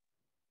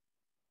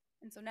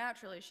 And so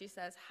naturally she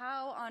says,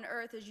 how on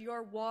earth is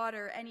your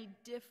water any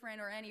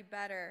different or any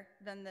better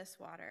than this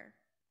water?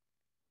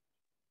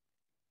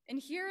 And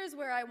here is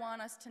where I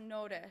want us to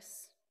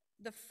notice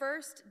the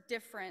first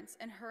difference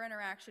in her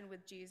interaction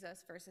with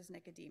Jesus versus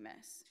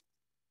Nicodemus.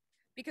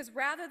 Because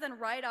rather than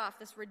write off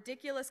this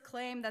ridiculous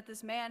claim that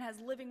this man has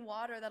living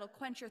water that'll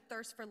quench your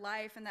thirst for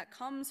life and that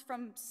comes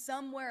from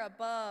somewhere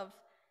above,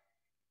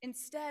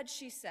 instead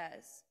she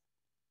says,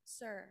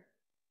 "Sir,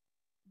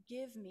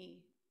 give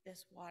me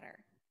this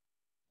water."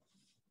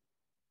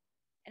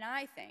 And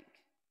I think,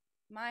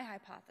 my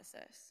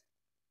hypothesis,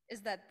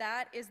 is that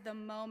that is the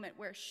moment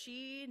where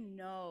she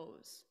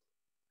knows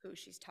who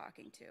she's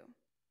talking to.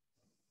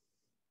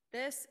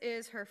 This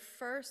is her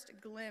first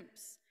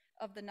glimpse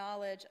of the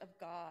knowledge of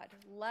God.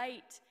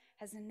 Light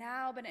has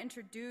now been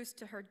introduced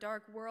to her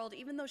dark world,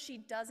 even though she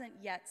doesn't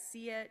yet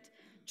see it.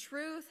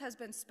 Truth has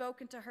been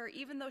spoken to her,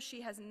 even though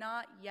she has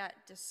not yet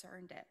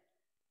discerned it.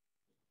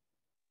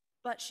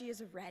 But she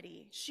is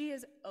ready. She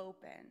is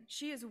open.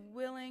 She is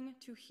willing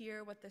to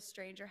hear what the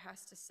stranger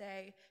has to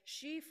say.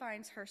 She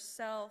finds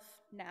herself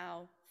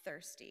now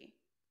thirsty,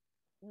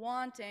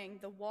 wanting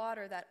the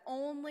water that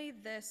only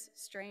this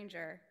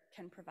stranger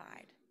can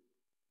provide.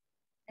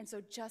 And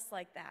so just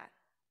like that,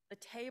 the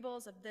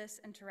tables of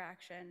this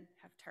interaction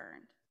have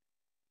turned.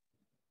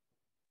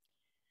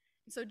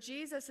 So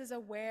Jesus is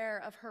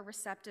aware of her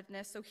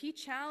receptiveness, so he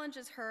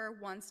challenges her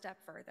one step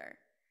further.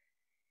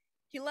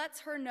 He lets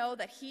her know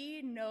that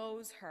he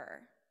knows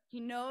her. He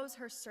knows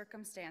her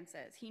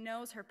circumstances. He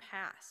knows her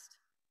past.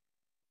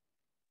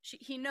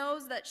 He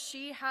knows that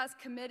she has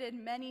committed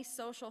many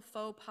social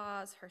faux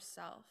pas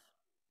herself.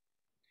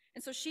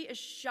 And so she is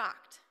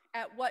shocked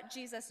at what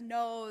Jesus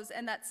knows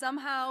and that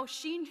somehow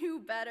she knew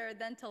better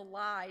than to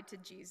lie to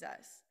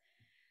Jesus.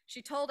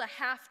 She told a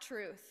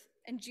half-truth,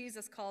 and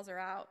Jesus calls her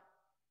out.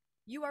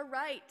 "You are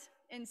right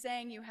in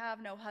saying you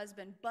have no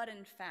husband, but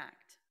in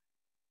fact."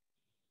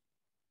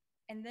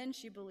 And then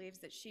she believes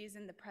that she's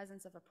in the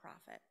presence of a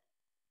prophet.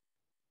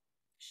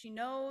 She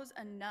knows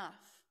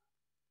enough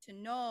to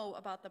know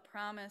about the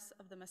promise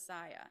of the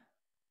Messiah.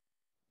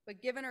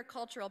 But given her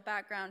cultural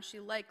background, she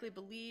likely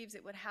believes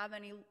it would have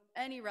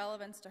any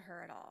relevance to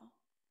her at all.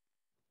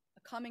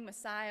 A coming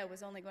Messiah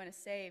was only going to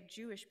save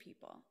Jewish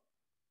people.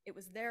 It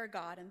was their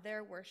God and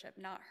their worship,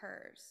 not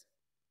hers.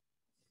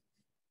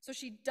 So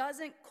she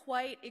doesn't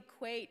quite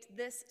equate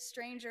this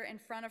stranger in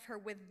front of her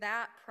with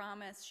that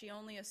promise. She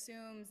only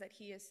assumes that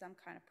he is some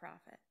kind of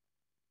prophet.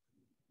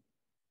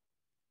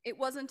 It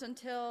wasn't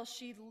until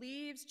she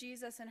leaves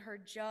Jesus and her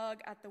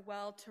jug at the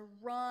well to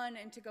run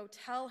and to go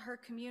tell her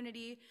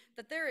community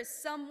that there is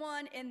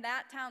someone in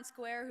that town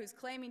square who's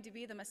claiming to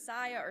be the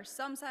Messiah or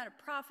some kind of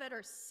prophet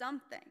or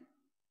something.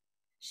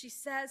 She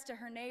says to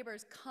her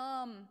neighbors,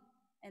 "Come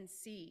and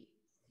see."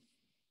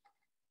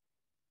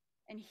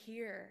 And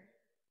here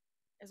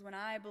is when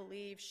I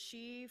believe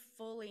she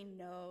fully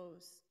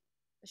knows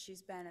that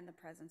she's been in the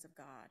presence of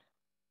God.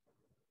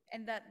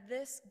 And that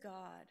this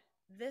God,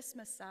 this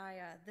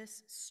Messiah,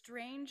 this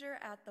stranger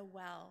at the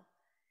well,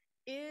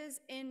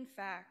 is in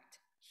fact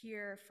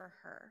here for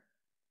her.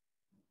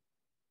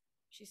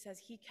 She says,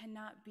 "He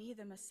cannot be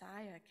the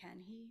Messiah,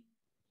 can he?"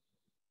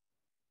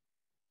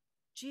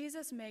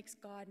 Jesus makes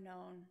God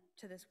known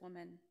to this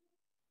woman.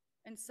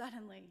 And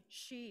suddenly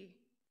she,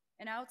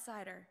 an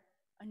outsider,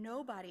 a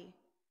nobody,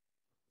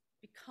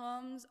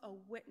 becomes a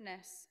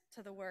witness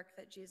to the work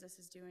that Jesus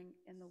is doing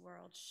in the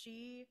world.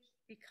 She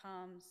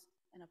becomes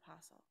an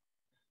apostle.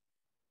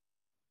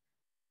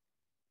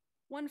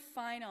 One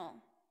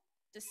final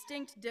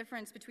distinct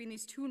difference between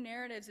these two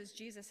narratives is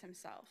Jesus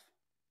himself.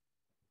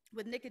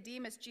 With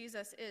Nicodemus,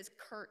 Jesus is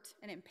curt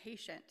and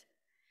impatient.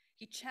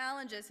 He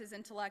challenges his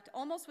intellect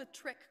almost with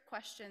trick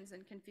questions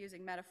and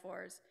confusing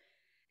metaphors.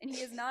 And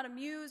he is not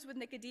amused with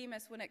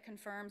Nicodemus when it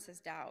confirms his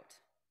doubt.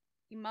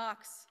 He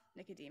mocks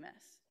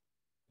Nicodemus.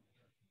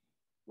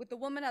 With the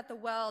woman at the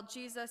well,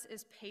 Jesus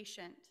is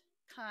patient,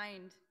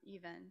 kind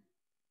even.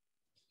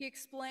 He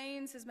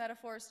explains his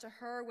metaphors to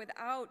her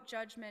without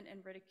judgment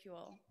and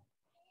ridicule.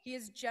 He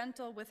is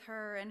gentle with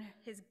her and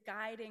is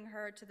guiding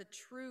her to the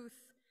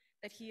truth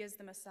that he is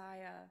the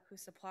Messiah who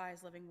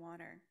supplies living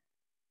water.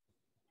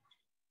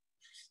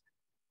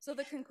 So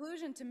the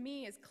conclusion to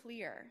me is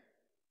clear.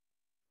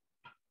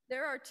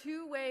 There are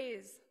two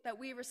ways that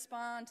we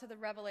respond to the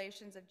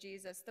revelations of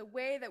Jesus: the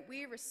way that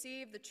we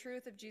receive the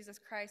truth of Jesus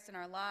Christ in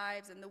our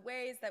lives, and the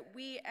ways that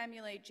we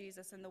emulate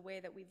Jesus in the way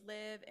that we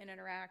live and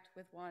interact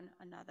with one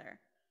another.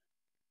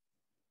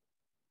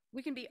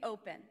 We can be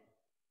open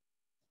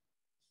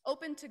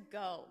to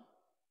go,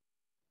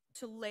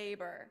 to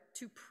labor,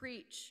 to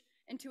preach,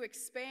 and to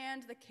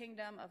expand the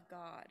kingdom of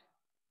God.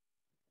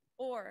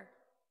 Or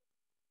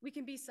we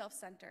can be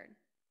self-centered.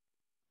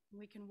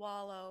 We can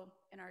wallow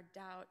in our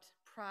doubt,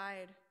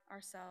 pride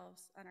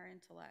ourselves on our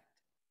intellect.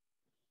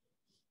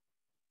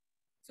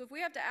 So if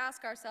we have to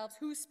ask ourselves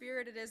whose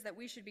spirit it is that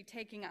we should be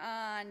taking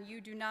on, you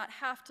do not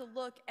have to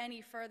look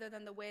any further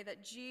than the way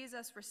that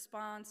Jesus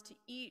responds to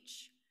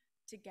each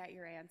to get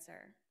your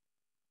answer.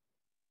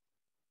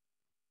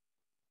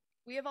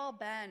 We have all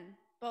been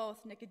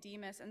both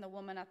Nicodemus and the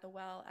woman at the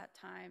well at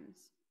times.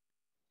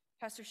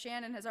 Pastor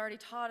Shannon has already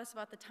taught us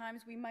about the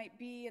times we might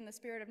be in the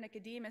spirit of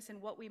Nicodemus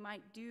and what we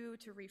might do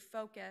to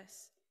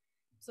refocus.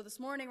 So this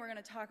morning we're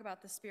going to talk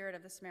about the spirit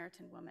of the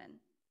Samaritan woman.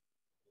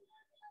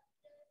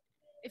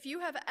 If you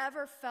have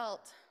ever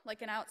felt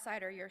like an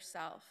outsider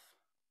yourself,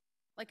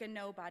 like a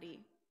nobody,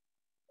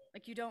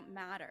 like you don't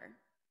matter,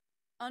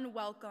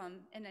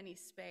 unwelcome in any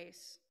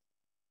space,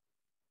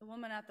 the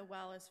woman at the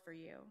well is for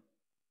you.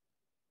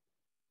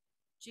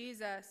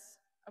 Jesus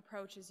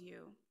approaches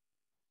you.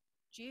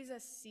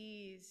 Jesus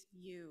sees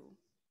you,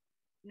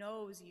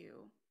 knows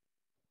you,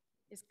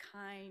 is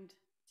kind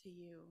to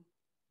you,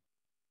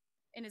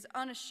 and is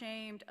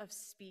unashamed of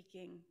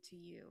speaking to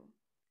you,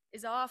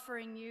 is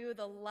offering you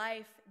the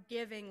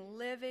life-giving,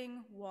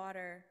 living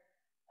water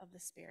of the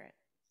Spirit.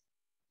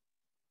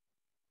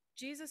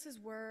 Jesus'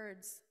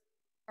 words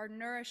are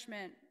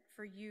nourishment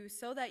for you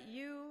so that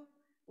you,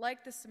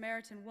 like the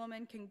Samaritan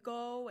woman, can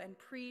go and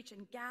preach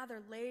and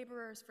gather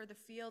laborers for the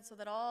field so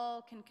that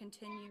all can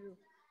continue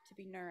to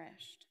be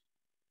nourished.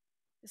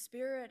 The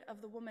spirit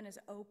of the woman is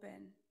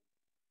open.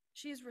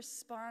 She is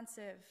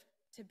responsive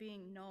to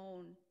being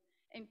known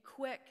and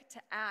quick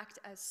to act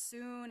as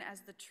soon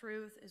as the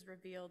truth is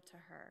revealed to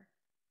her.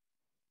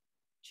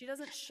 She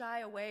doesn't shy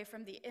away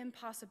from the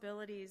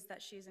impossibilities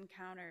that she's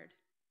encountered.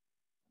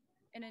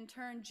 And in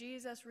turn,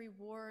 Jesus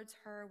rewards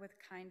her with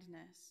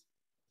kindness.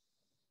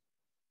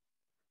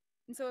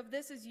 And so if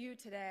this is you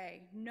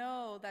today,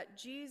 know that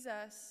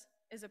Jesus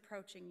is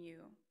approaching you,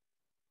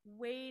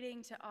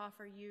 waiting to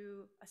offer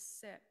you a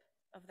sip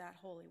of that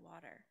holy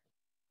water.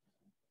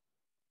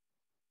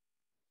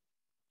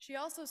 She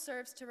also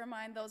serves to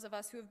remind those of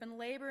us who have been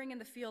laboring in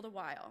the field a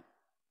while.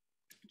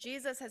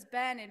 Jesus has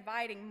been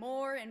inviting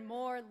more and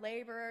more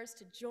laborers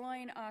to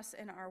join us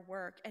in our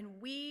work, and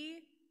we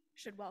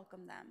should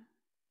welcome them.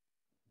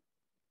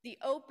 The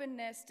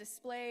openness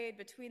displayed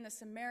between the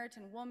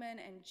Samaritan woman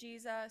and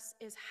Jesus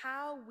is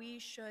how we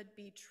should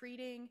be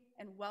treating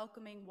and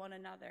welcoming one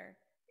another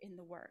in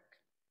the work.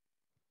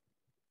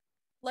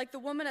 Like the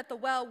woman at the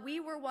well, we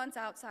were once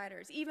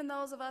outsiders. Even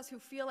those of us who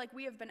feel like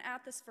we have been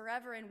at this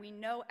forever and we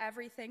know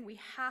everything, we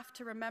have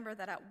to remember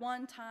that at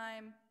one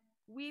time,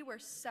 we were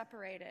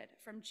separated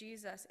from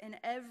Jesus in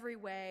every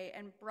way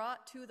and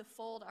brought to the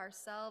fold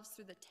ourselves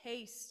through the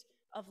taste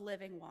of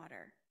living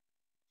water.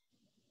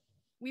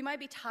 We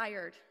might be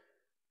tired.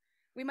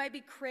 We might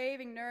be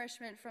craving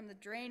nourishment from the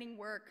draining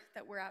work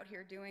that we're out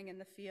here doing in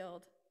the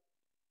field.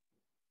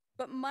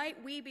 But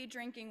might we be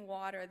drinking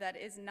water that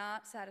is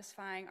not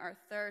satisfying our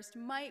thirst?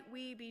 Might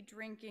we be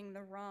drinking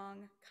the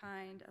wrong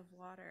kind of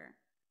water?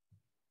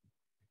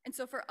 And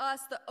so for us,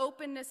 the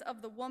openness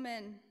of the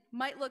woman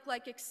might look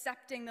like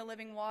accepting the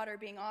living water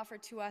being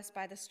offered to us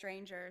by the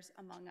strangers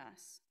among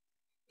us,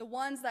 the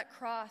ones that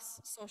cross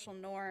social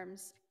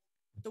norms,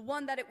 the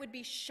one that it would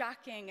be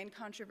shocking and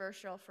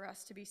controversial for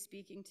us to be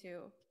speaking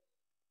to,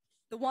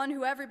 the one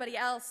who everybody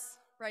else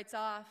writes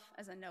off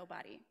as a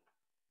nobody.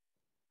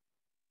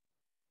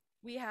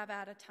 We have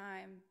at a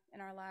time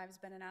in our lives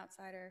been an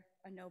outsider,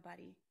 a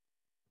nobody.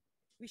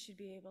 We should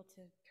be able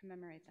to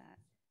commemorate that.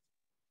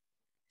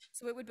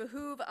 So it would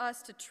behoove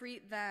us to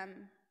treat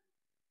them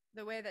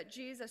the way that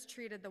Jesus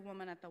treated the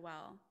woman at the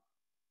well,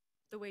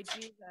 the way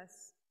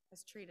Jesus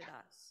has treated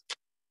us.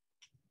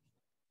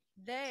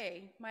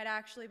 They might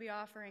actually be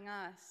offering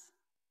us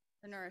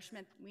the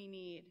nourishment we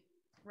need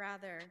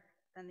rather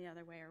than the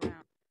other way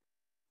around.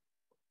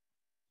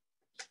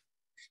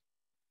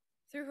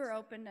 Through her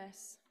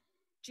openness,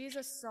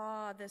 Jesus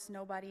saw this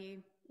nobody,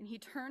 and he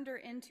turned her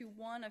into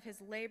one of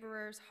his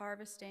laborers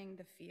harvesting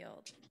the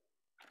field.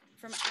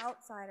 From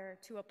outsider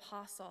to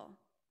apostle,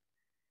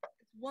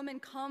 this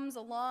woman comes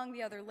along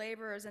the other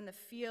laborers in the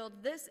field.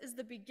 This is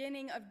the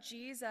beginning of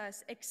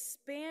Jesus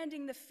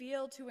expanding the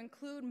field to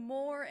include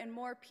more and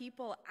more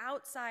people,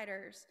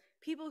 outsiders,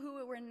 people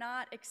who were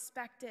not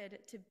expected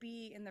to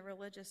be in the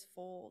religious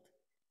fold.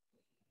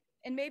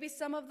 And maybe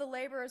some of the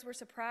laborers were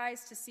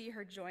surprised to see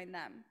her join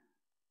them.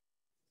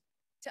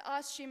 To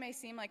us, she may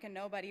seem like a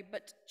nobody,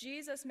 but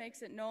Jesus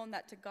makes it known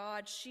that to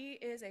God, she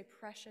is a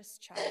precious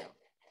child.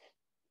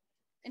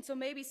 And so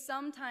maybe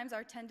sometimes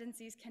our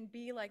tendencies can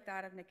be like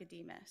that of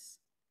Nicodemus,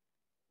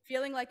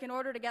 feeling like in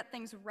order to get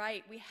things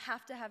right, we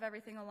have to have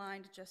everything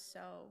aligned just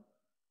so.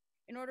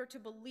 In order to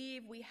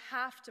believe, we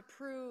have to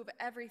prove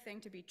everything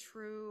to be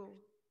true.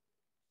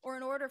 Or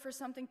in order for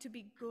something to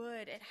be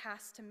good, it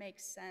has to make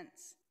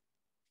sense.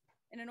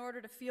 And in order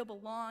to feel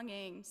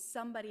belonging,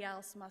 somebody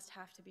else must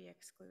have to be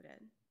excluded.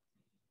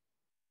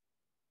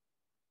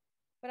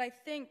 But I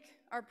think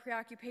our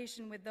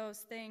preoccupation with those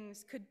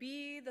things could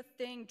be the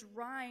thing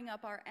drying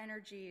up our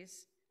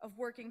energies of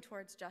working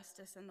towards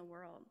justice in the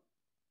world.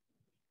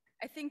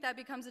 I think that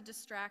becomes a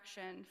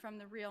distraction from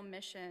the real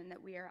mission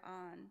that we are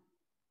on.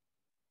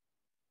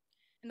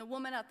 And the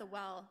woman at the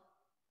well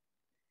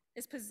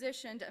is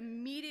positioned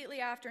immediately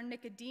after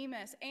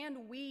Nicodemus,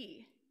 and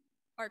we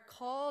are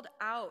called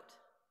out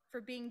for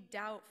being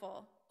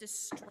doubtful,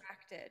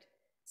 distracted,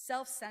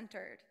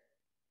 self-centered.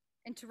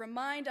 and to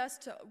remind us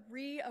to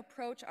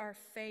reapproach our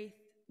faith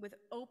with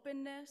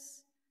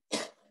openness,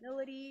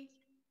 humility,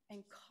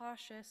 and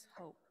cautious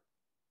hope.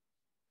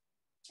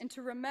 And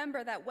to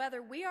remember that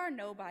whether we are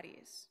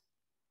nobodies,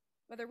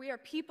 whether we are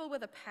people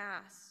with a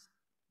past,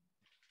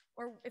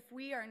 or if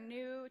we are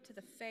new to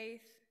the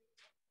faith,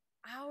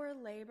 our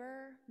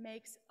labor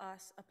makes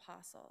us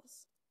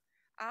apostles.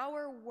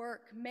 Our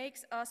work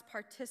makes us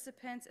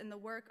participants in the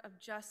work of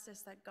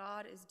justice that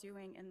God is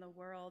doing in the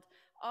world.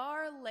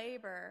 Our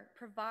labor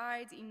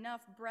provides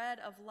enough bread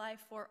of life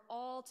for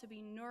all to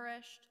be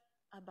nourished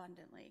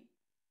abundantly.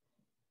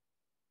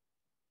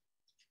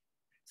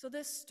 So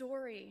this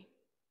story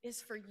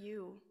is for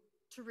you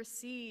to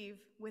receive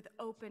with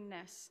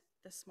openness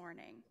this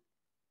morning.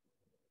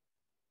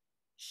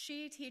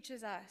 She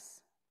teaches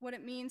us what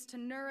it means to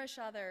nourish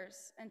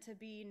others and to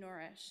be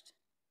nourished.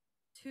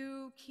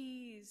 Two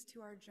keys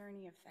to our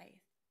journey of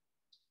faith.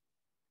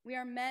 We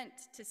are meant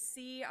to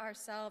see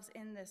ourselves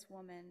in this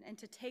woman and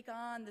to take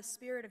on the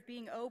spirit of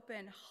being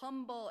open,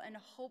 humble, and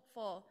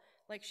hopeful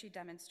like she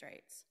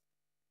demonstrates.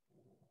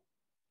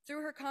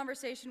 Through her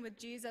conversation with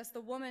Jesus, the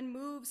woman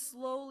moves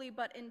slowly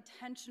but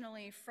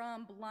intentionally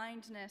from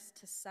blindness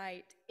to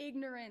sight,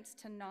 ignorance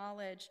to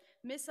knowledge,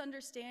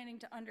 misunderstanding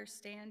to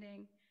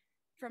understanding,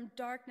 from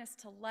darkness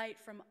to light,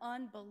 from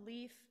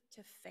unbelief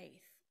to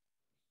faith.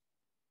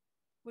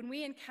 When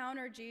we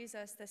encounter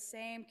Jesus, the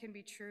same can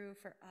be true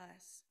for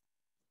us.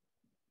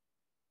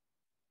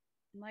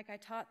 And like I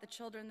taught the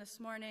children this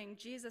morning,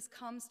 Jesus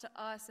comes to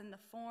us in the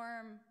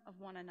form of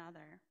one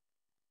another.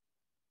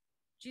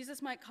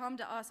 Jesus might come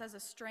to us as a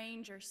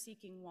stranger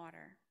seeking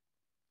water,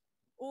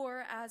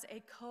 or as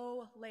a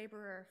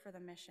co-laborer for the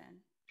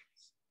mission,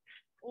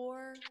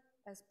 or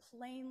as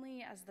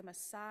plainly as the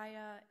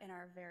Messiah in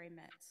our very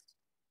midst.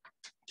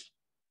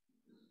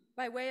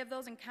 By way of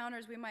those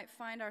encounters, we might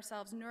find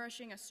ourselves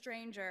nourishing a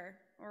stranger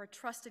or a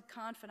trusted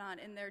confidant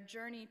in their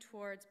journey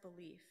towards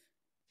belief.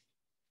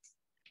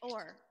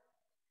 Or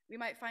we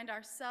might find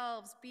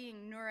ourselves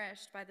being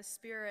nourished by the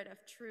Spirit of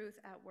truth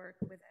at work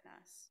within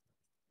us.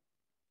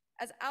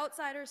 As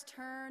outsiders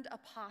turned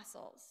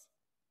apostles,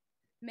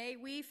 may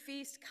we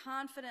feast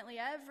confidently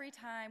every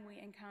time we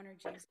encounter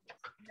Jesus,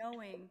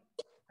 knowing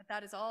that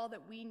that is all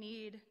that we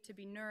need to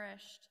be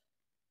nourished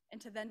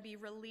and to then be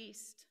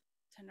released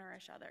to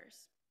nourish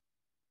others.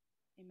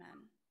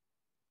 Amen.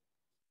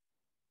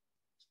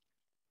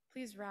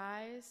 Please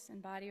rise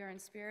in body or in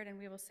spirit, and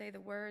we will say the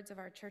words of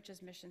our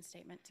church's mission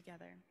statement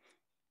together.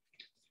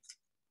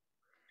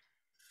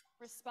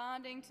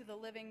 Responding to the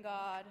living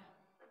God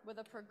with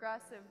a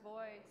progressive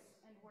voice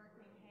and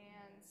working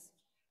hands,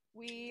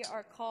 we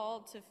are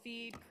called to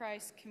feed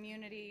Christ's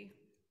community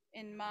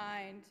in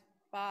mind,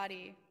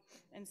 body,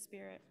 and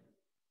spirit.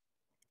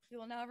 We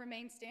will now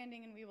remain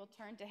standing, and we will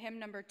turn to hymn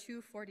number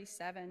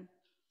 247.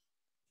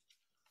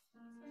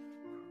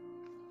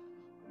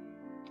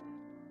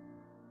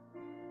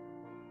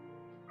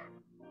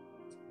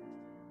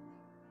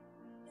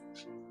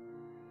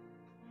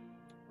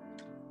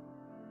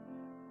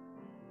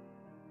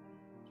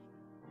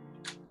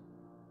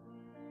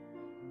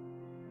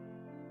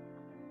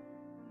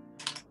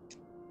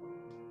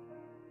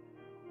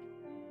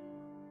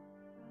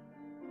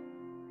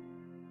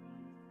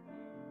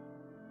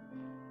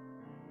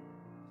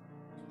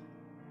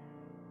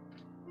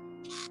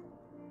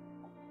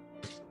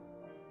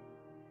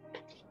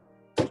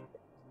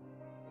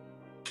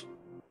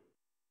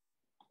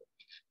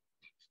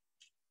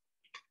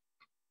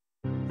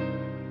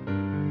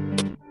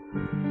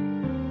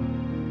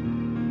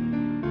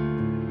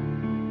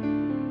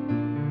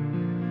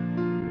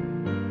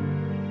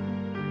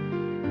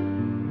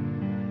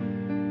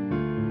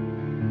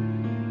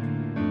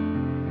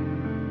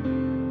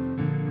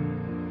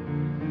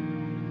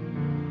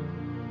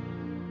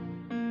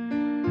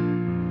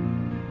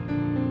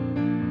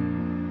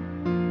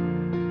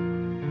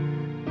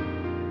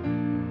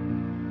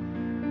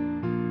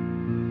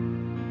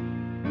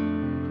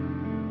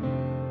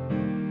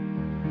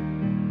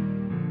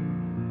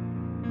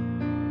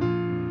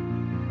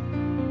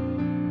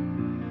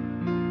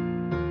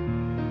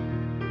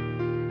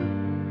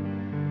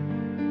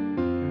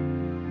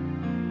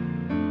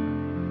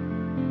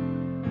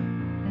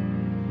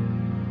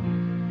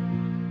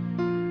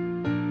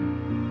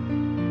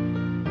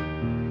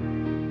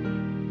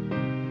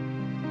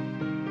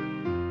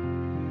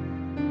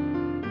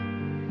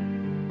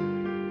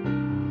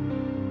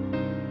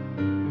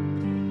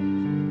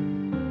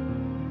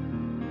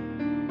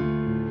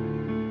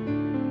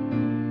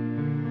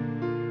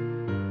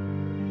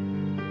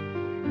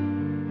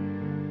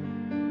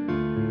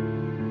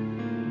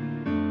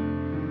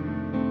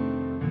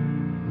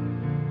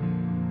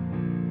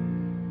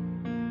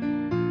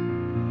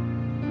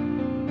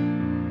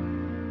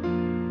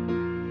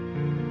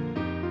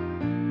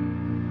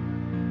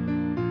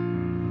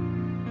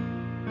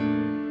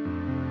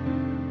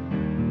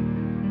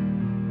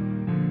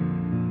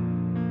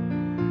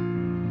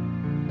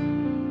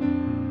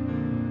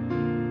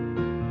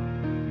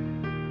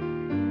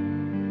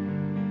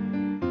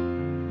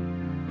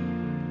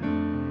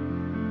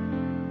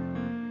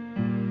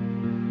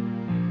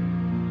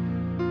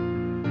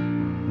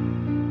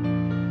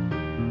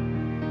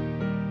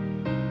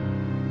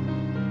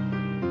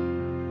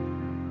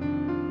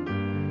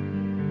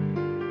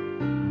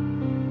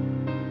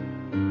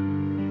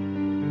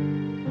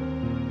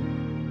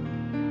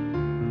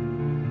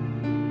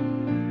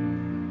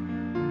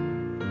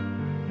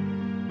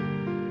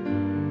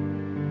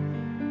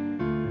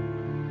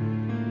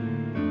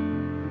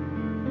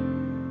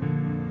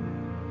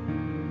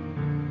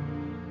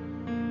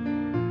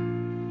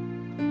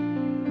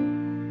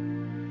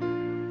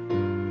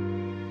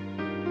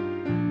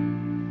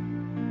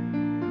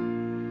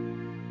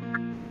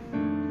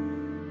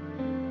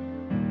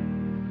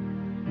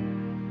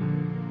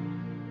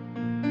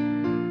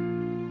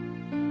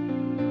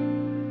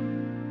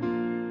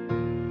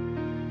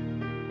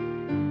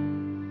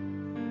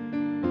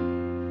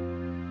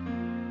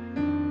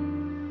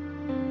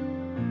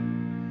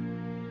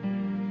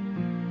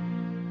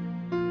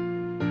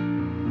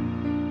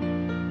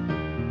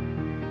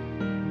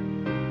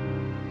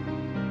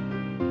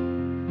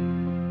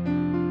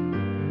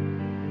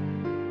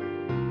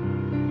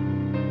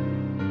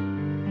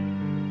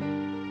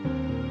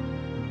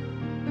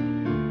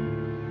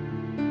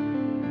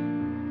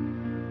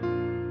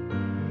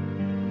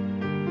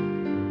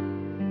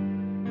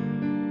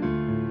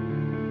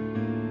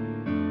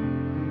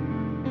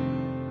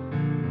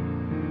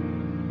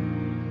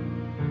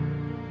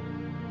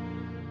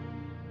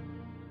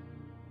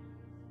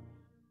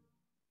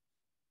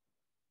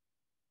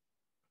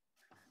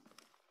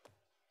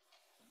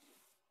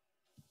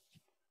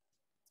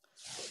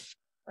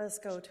 Let us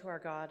go to our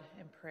God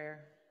in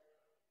prayer.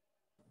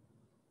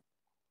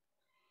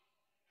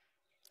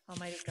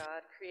 Almighty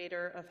God,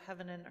 creator of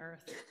heaven and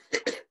earth,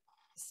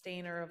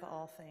 sustainer of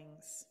all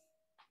things,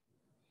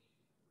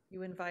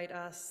 you invite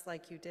us,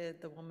 like you did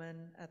the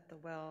woman at the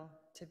well,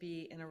 to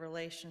be in a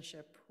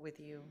relationship with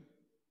you.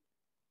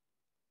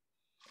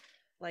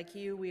 Like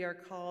you, we are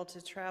called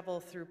to travel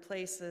through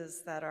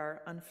places that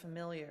are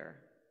unfamiliar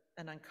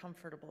and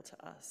uncomfortable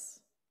to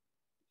us.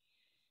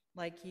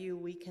 Like you,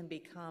 we can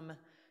become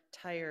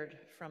tired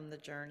from the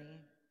journey.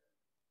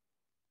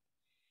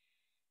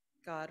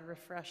 God,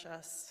 refresh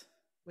us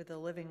with the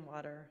living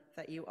water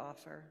that you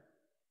offer.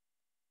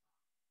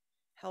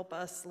 Help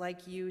us,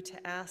 like you,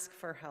 to ask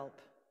for help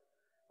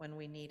when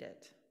we need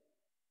it.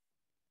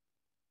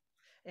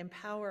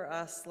 Empower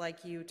us,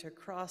 like you, to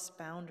cross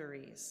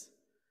boundaries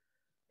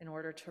in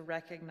order to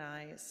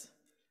recognize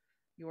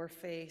your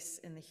face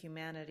in the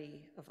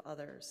humanity of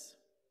others.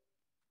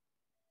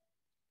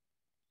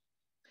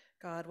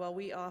 God, while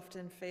we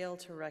often fail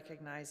to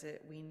recognize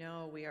it, we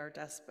know we are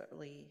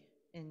desperately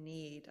in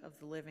need of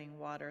the living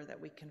water that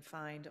we can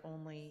find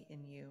only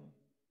in you.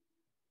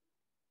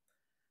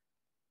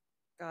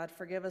 God,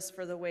 forgive us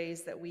for the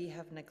ways that we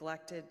have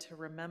neglected to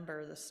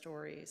remember the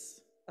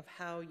stories of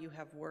how you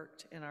have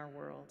worked in our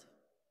world.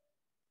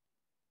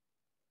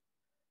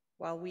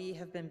 While we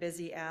have been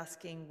busy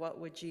asking, what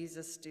would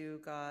Jesus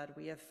do, God,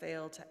 we have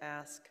failed to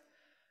ask,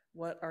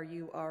 what are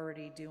you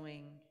already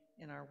doing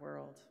in our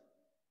world?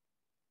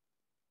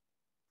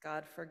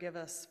 God, forgive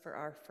us for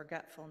our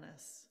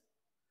forgetfulness.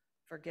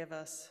 Forgive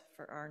us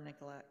for our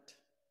neglect.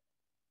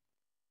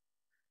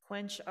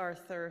 Quench our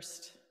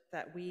thirst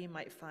that we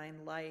might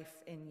find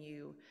life in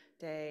you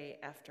day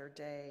after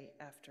day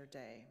after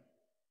day.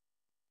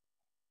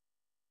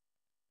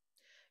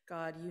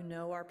 God, you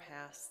know our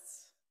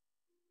pasts.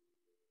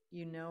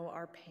 You know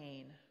our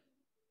pain.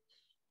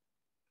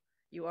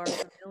 You are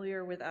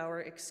familiar with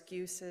our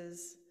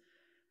excuses,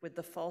 with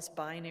the false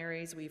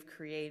binaries we've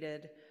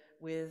created,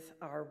 with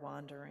our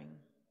wandering.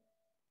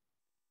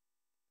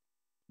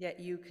 Yet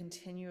you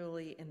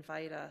continually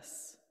invite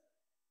us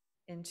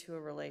into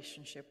a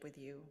relationship with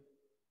you,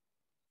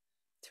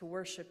 to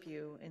worship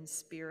you in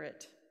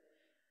spirit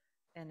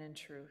and in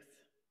truth.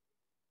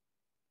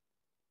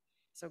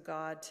 So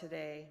God,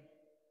 today,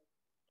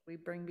 we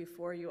bring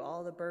before you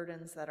all the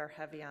burdens that are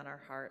heavy on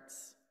our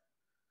hearts,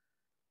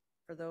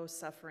 for those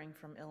suffering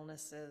from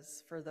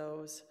illnesses, for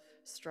those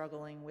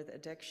struggling with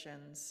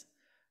addictions,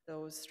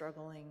 those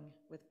struggling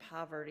with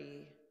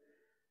poverty,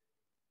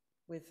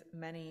 with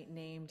many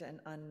named and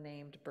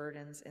unnamed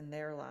burdens in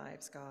their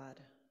lives, God.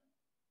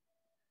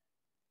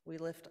 We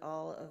lift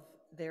all of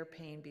their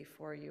pain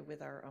before you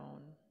with our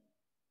own,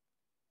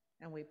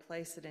 and we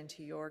place it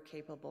into your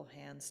capable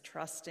hands,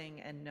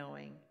 trusting and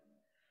knowing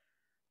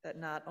that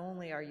not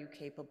only are you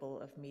capable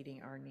of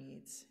meeting our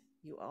needs,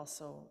 you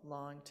also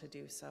long to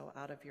do so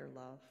out of your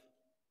love.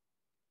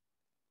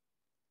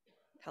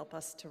 Help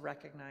us to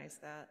recognize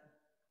that.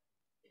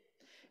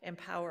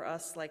 Empower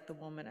us, like the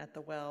woman at the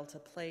well, to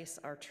place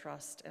our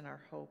trust and our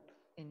hope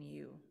in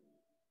you.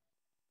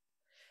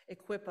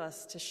 Equip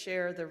us to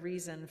share the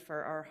reason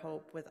for our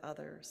hope with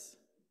others.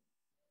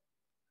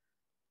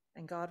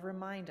 And God,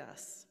 remind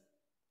us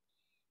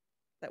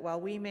that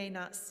while we may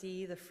not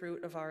see the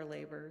fruit of our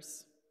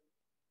labors,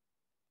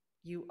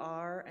 you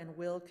are and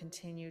will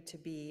continue to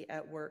be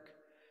at work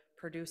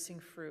producing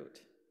fruit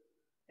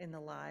in the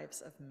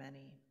lives of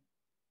many.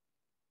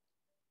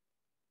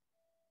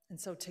 And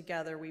so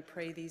together we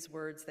pray these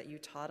words that you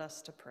taught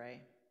us to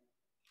pray.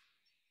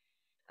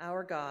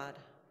 Our God,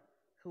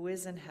 who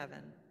is in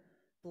heaven,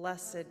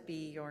 blessed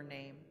be your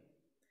name.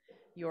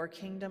 Your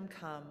kingdom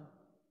come,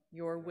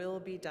 your will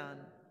be done,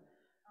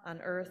 on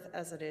earth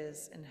as it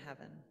is in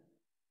heaven.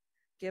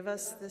 Give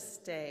us this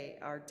day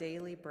our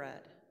daily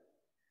bread.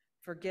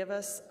 Forgive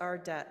us our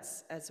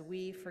debts as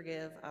we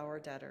forgive our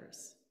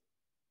debtors.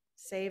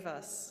 Save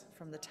us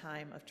from the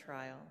time of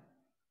trial.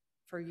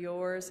 For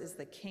yours is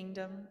the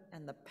kingdom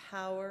and the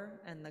power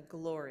and the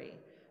glory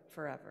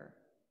forever.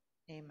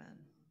 Amen.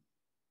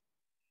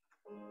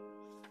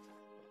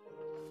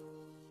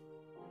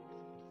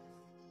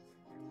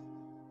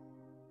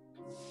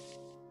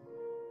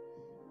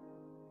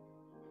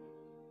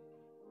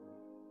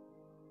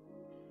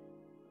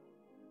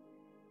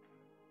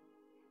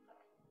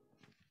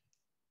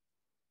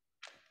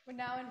 We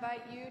now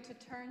invite you to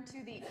turn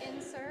to the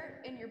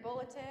insert in your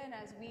bulletin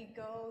as we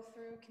go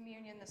through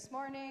communion this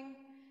morning.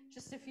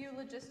 Just a few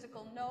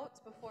logistical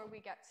notes before we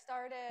get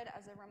started.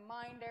 As a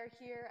reminder,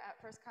 here at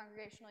First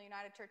Congregational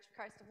United Church of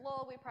Christ of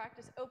Lowell, we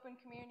practice open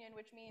communion,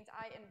 which means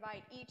I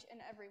invite each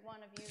and every one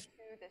of you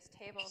to this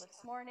table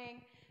this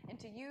morning and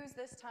to use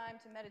this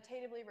time to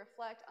meditatively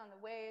reflect on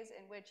the ways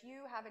in which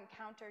you have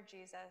encountered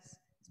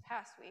Jesus this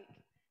past week,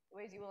 the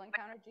ways you will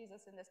encounter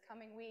Jesus in this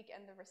coming week,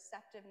 and the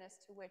receptiveness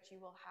to which you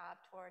will have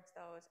towards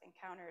those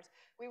encounters.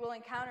 We will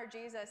encounter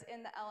Jesus in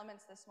the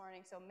elements this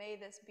morning, so may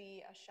this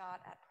be a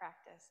shot at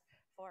practice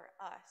for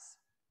us.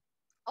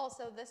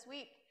 Also this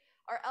week,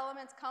 our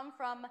elements come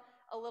from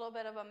a little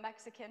bit of a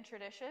Mexican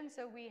tradition.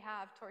 So we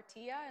have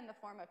tortilla in the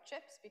form of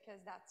chips,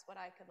 because that's what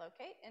I could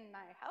locate in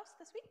my house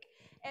this week.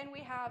 And we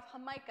have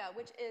jamaica,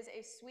 which is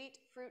a sweet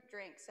fruit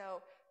drink.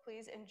 So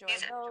please enjoy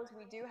those.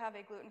 We do have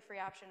a gluten-free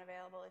option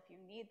available if you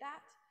need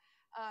that.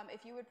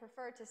 If you would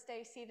prefer to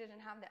stay seated and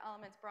have the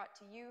elements brought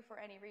to you for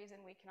any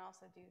reason, we can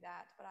also do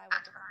that. But I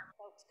will just have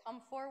folks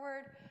come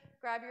forward,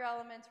 grab your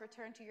elements,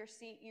 return to your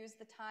seat, use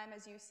the time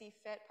as you see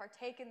fit,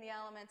 partake in the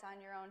elements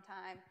on your own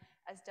time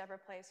as Deborah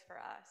plays for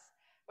us.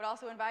 Would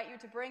also invite you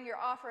to bring your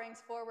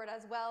offerings forward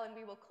as well, and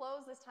we will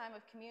close this time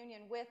of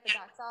communion with the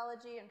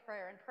doxology and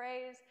prayer and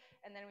praise,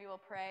 and then we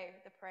will pray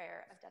the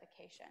prayer of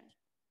dedication.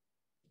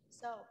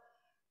 So,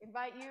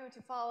 invite you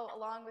to follow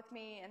along with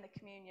me in the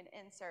communion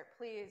insert.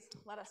 Please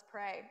let us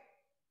pray.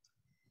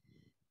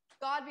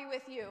 God be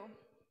with you.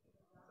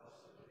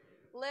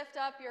 Lift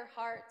up your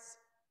hearts.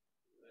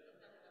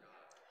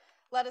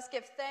 Let us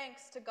give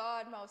thanks to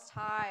God Most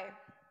High.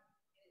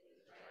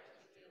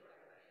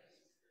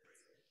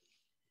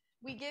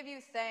 We give you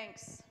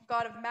thanks,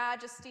 God of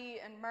majesty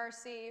and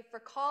mercy, for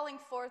calling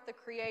forth the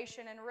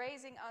creation and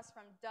raising us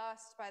from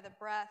dust by the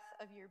breath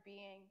of your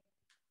being.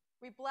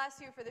 We bless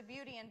you for the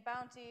beauty and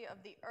bounty of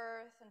the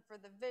earth and for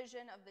the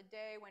vision of the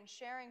day when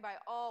sharing by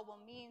all will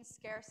mean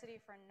scarcity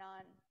for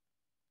none.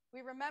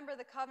 We remember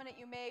the covenant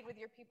you made with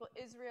your people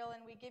Israel,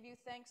 and we give you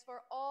thanks for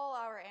all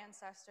our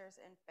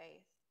ancestors in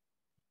faith.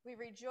 We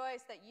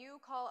rejoice that you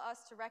call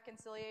us to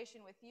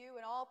reconciliation with you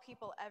and all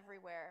people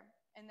everywhere,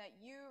 and that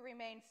you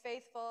remain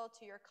faithful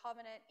to your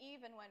covenant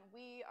even when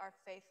we are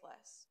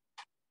faithless.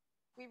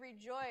 We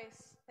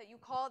rejoice that you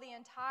call the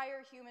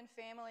entire human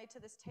family to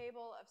this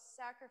table of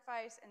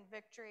sacrifice and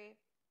victory.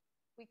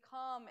 We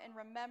come in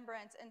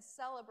remembrance and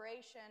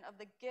celebration of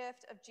the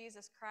gift of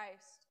Jesus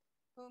Christ,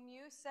 whom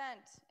you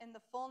sent in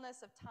the fullness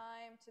of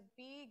time to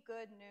be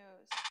good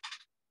news.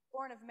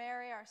 Born of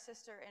Mary, our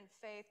sister in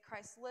faith,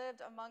 Christ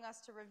lived among us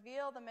to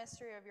reveal the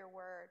mystery of your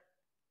word,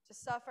 to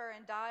suffer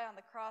and die on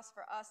the cross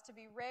for us, to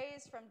be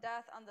raised from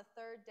death on the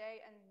third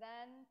day, and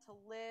then to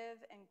live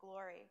in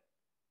glory.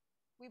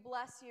 We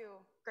bless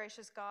you,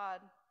 gracious God,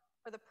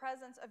 for the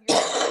presence of your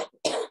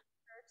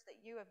church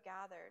that you have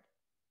gathered.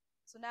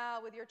 So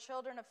now, with your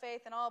children of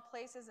faith in all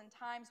places and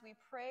times, we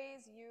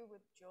praise you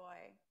with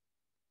joy.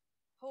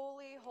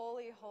 Holy,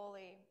 holy,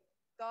 holy,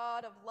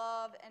 God of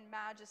love and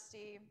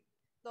majesty,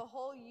 the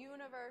whole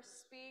universe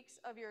speaks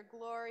of your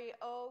glory,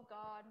 O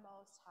God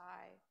Most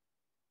High.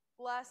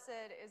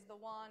 Blessed is the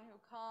one who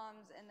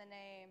comes in the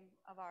name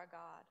of our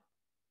God.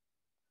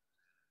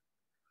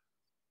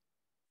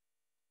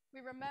 We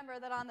remember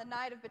that on the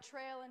night of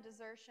betrayal and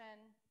desertion,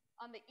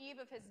 on the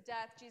eve of his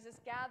death, Jesus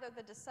gathered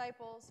the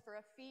disciples for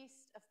a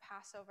feast of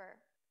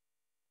Passover.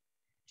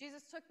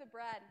 Jesus took the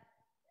bread,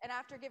 and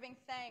after giving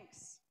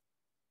thanks,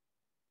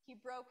 he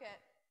broke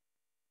it.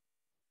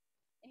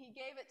 And he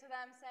gave it to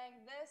them,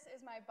 saying, "This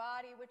is my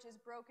body, which is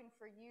broken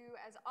for you.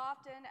 As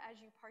often as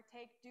you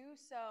partake, do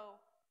so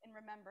in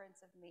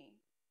remembrance of me."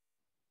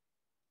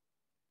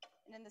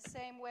 And in the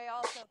same way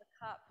also the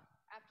cup.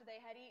 After they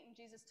had eaten,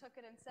 Jesus took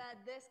it and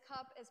said, "This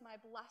cup is my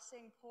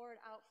blessing poured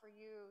out for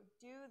you.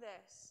 Do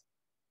this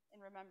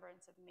in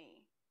remembrance of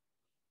me."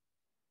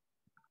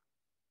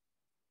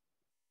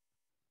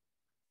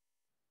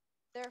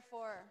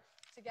 Therefore,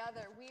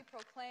 together we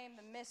proclaim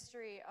the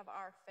mystery of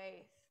our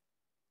faith.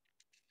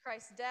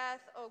 Christ's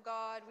death, O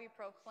God, we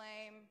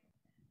proclaim.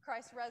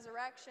 Christ's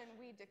resurrection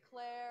we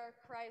declare.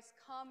 Christ's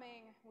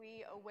coming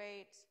we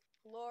await.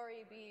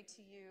 Glory be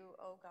to you,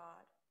 O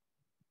God.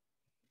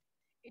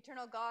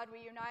 Eternal God,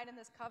 we unite in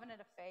this covenant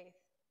of faith,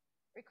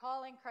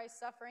 recalling Christ's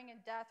suffering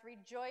and death,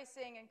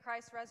 rejoicing in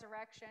Christ's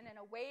resurrection, and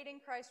awaiting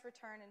Christ's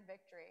return in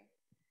victory.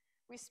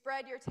 We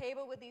spread your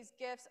table with these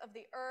gifts of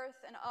the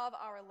earth and of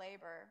our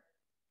labor.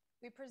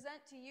 We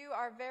present to you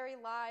our very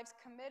lives,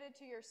 committed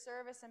to your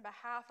service in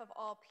behalf of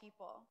all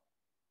people.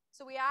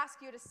 So we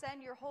ask you to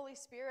send your Holy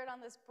Spirit on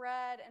this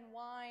bread and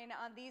wine,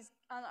 on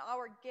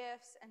our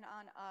gifts, and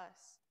on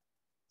us.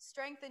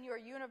 Strengthen your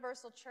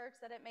universal church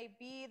that it may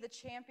be the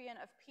champion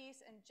of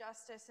peace and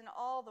justice in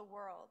all the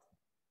world.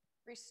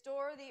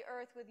 Restore the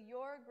earth with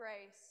your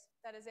grace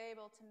that is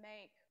able to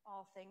make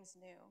all things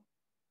new.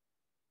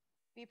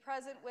 Be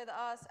present with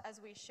us as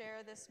we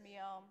share this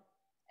meal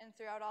and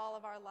throughout all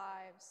of our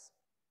lives,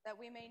 that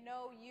we may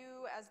know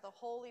you as the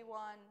Holy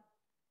One,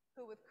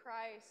 who with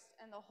Christ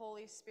and the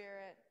Holy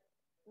Spirit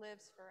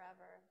lives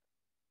forever.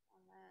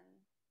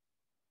 Amen.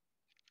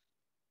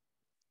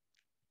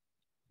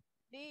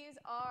 These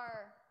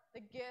are the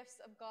gifts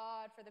of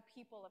God for the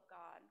people of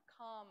God.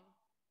 Come,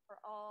 for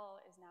all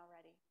is now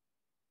ready.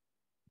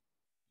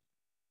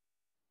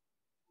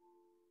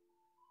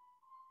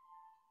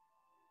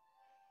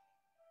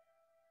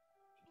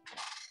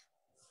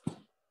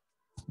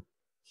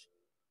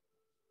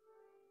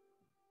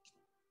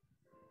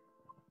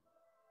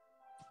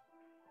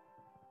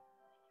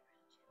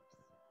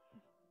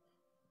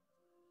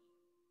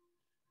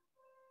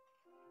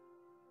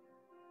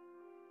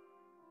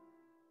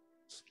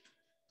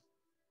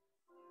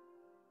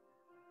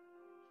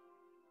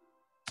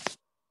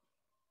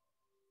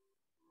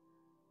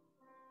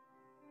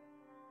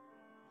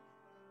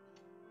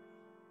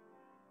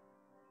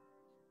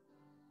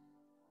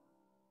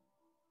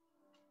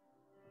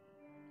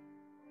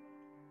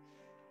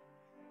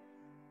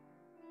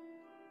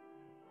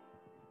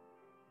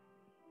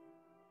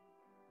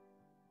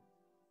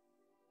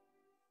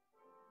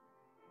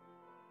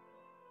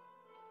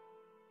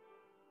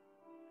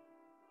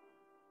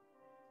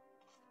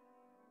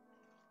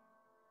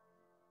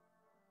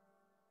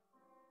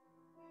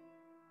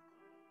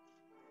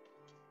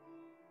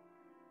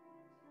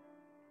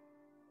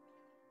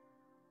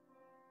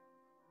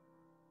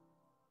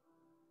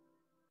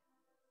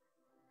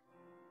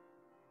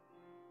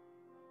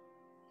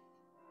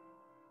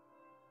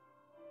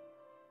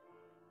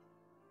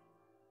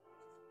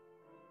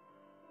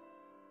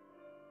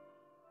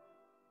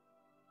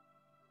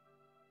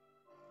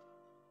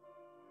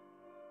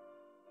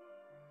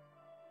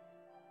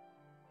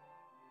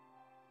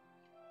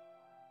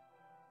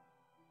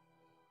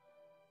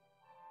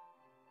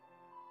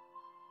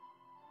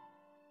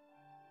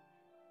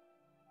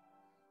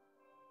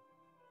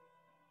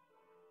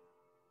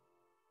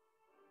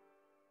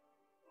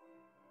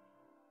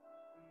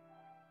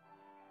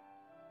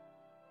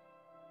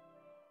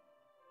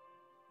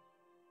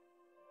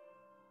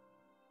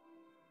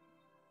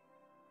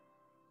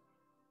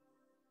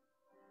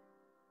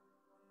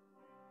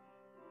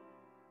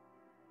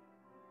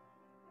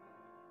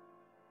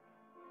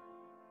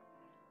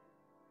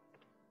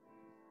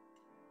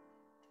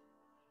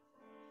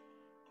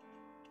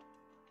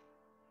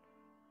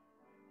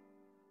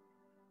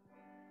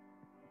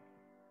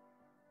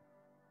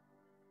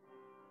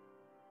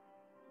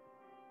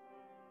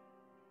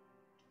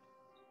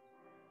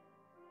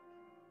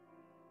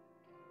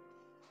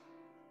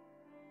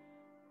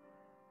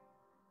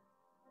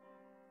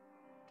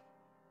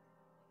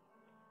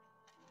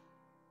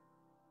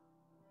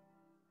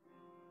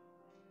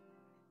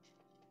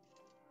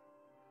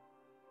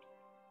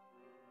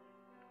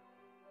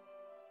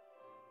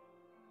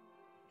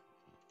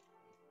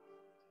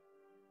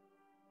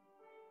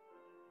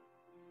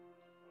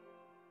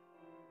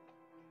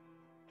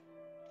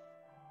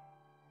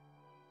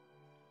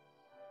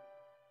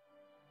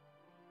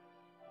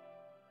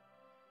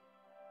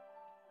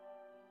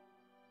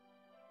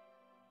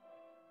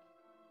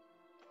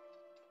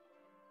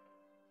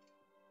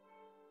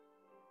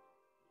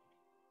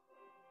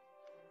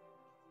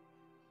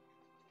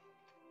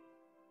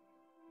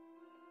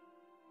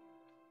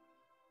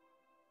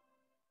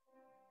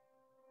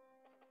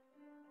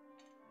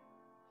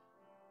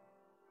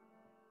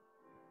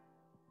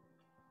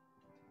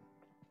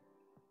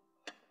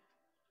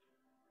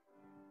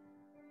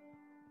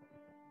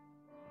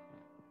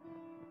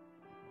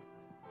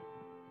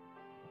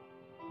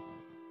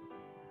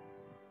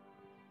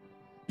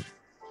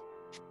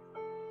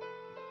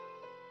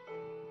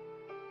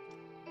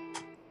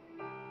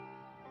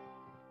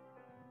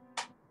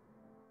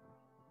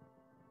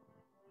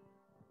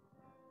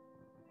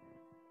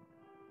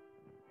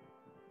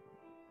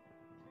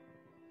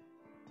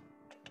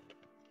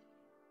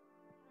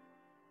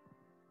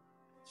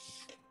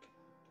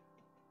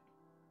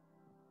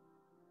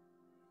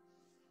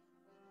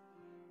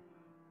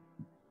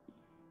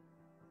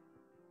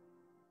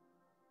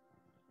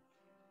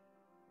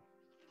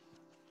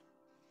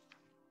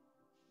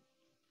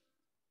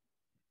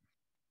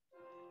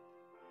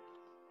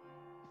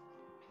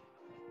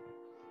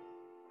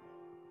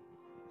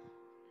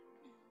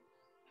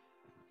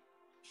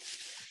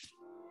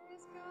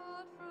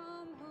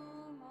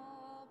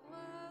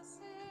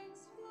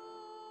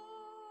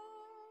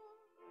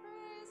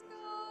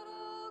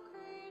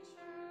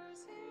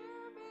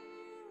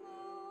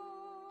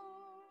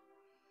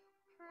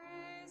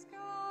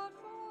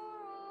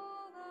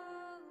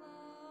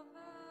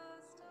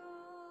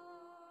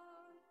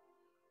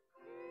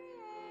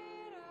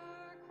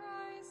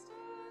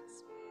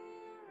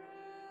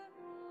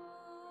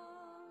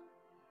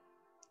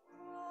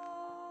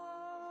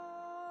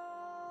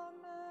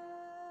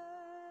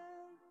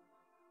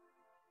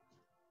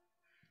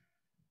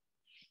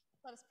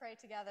 Let us pray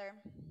together.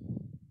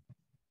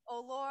 O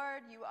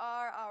Lord, you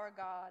are our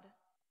God.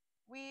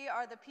 We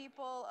are the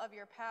people of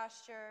your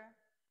pasture,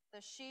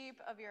 the sheep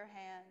of your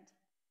hand.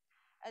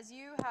 As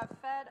you have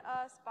fed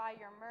us by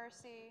your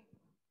mercy,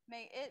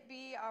 may it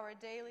be our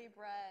daily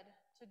bread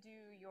to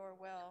do your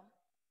will.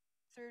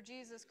 Through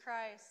Jesus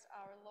Christ,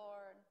 our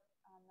Lord.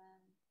 Amen.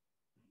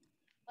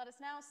 Let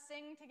us now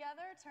sing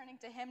together, turning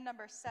to hymn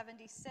number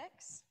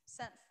 76,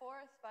 Sent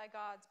Forth by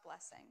God's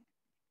Blessing.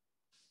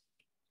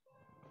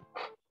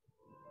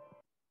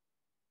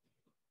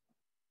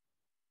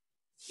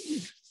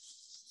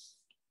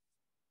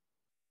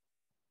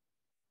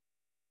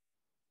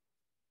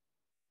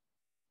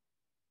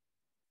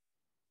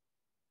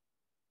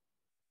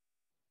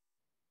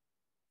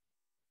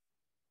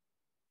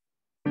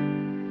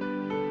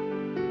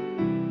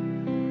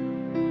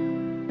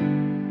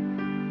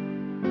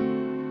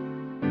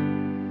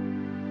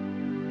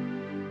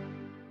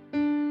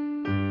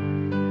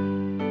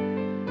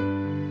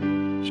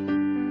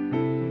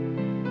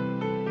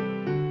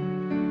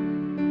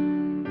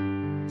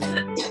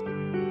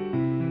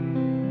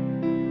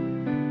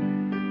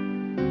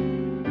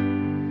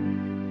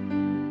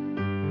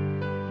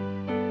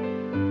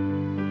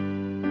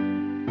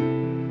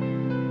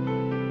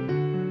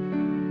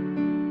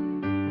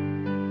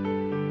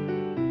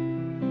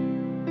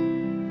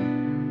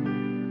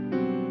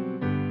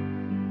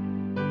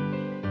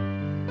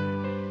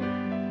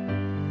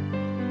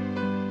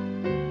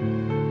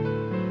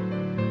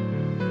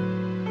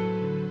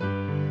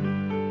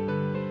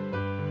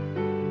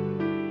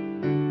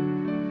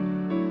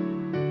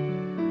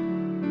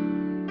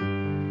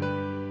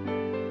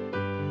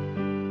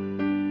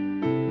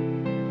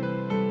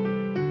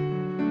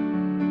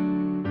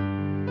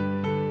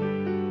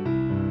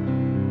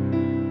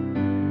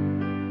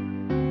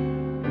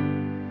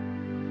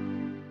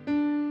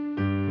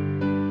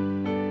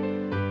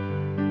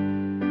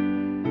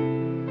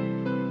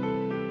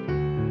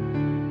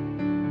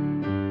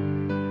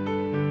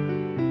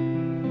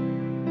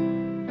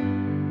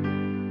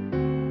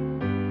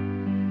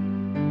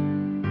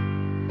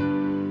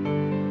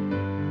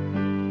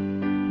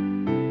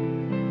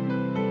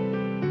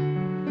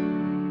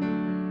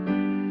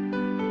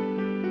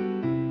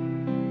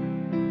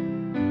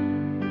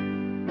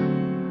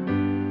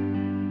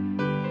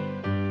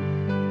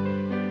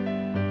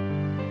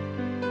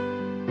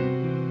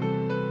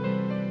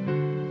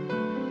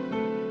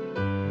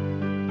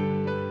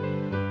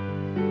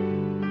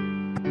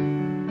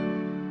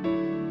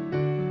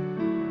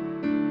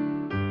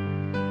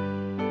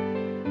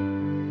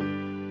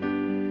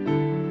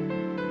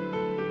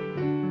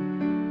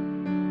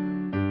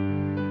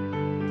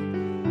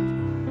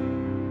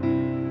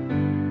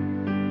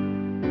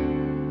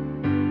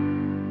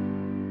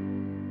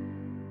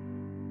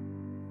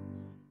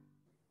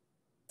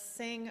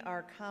 Sing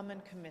our common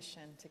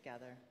commission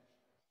together.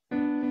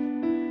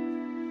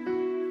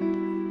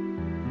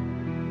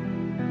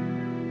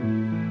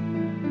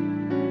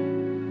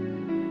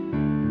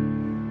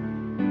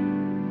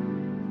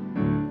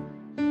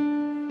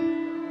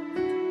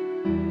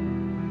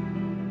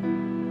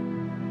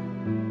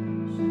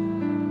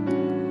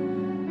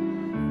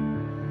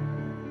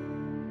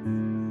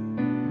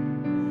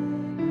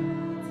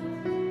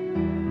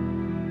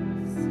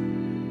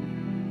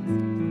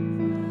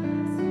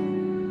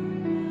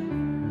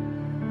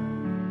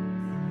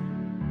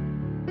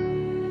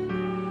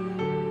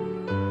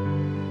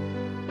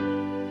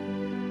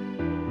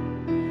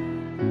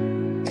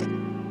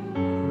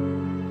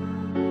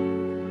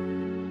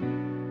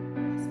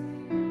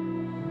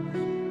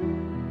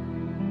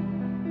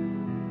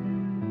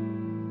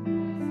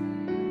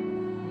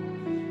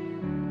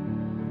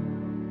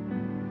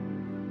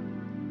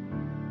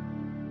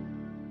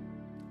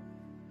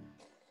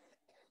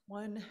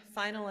 One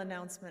final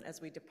announcement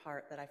as we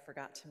depart that I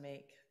forgot to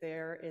make.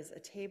 There is a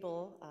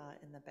table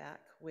in the back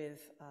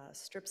with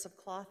strips of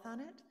cloth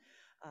on it.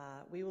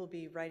 We will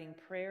be writing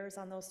prayers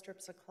on those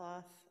strips of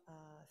cloth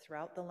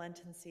throughout the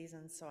Lenten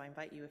season, so I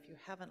invite you, if you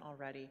haven't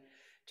already,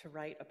 to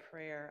write a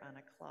prayer on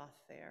a cloth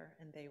there,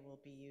 and they will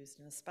be used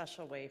in a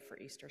special way for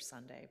Easter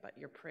Sunday, but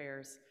your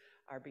prayers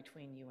are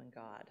between you and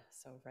God,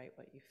 so write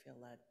what you feel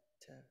led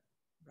to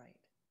write.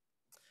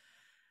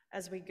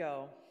 As we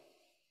go,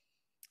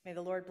 may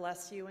the Lord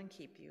bless you and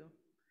keep you.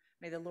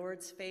 May the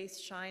Lord's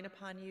face shine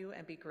upon you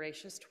and be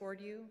gracious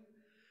toward you.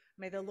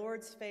 May the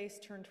Lord's face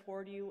turn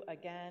toward you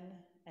again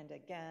and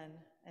again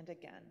and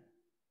again,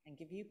 and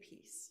give you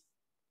peace,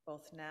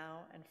 both now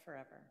and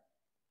forever.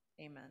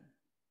 Amen.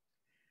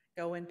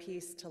 Go in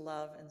peace to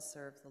love and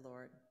serve the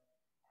Lord.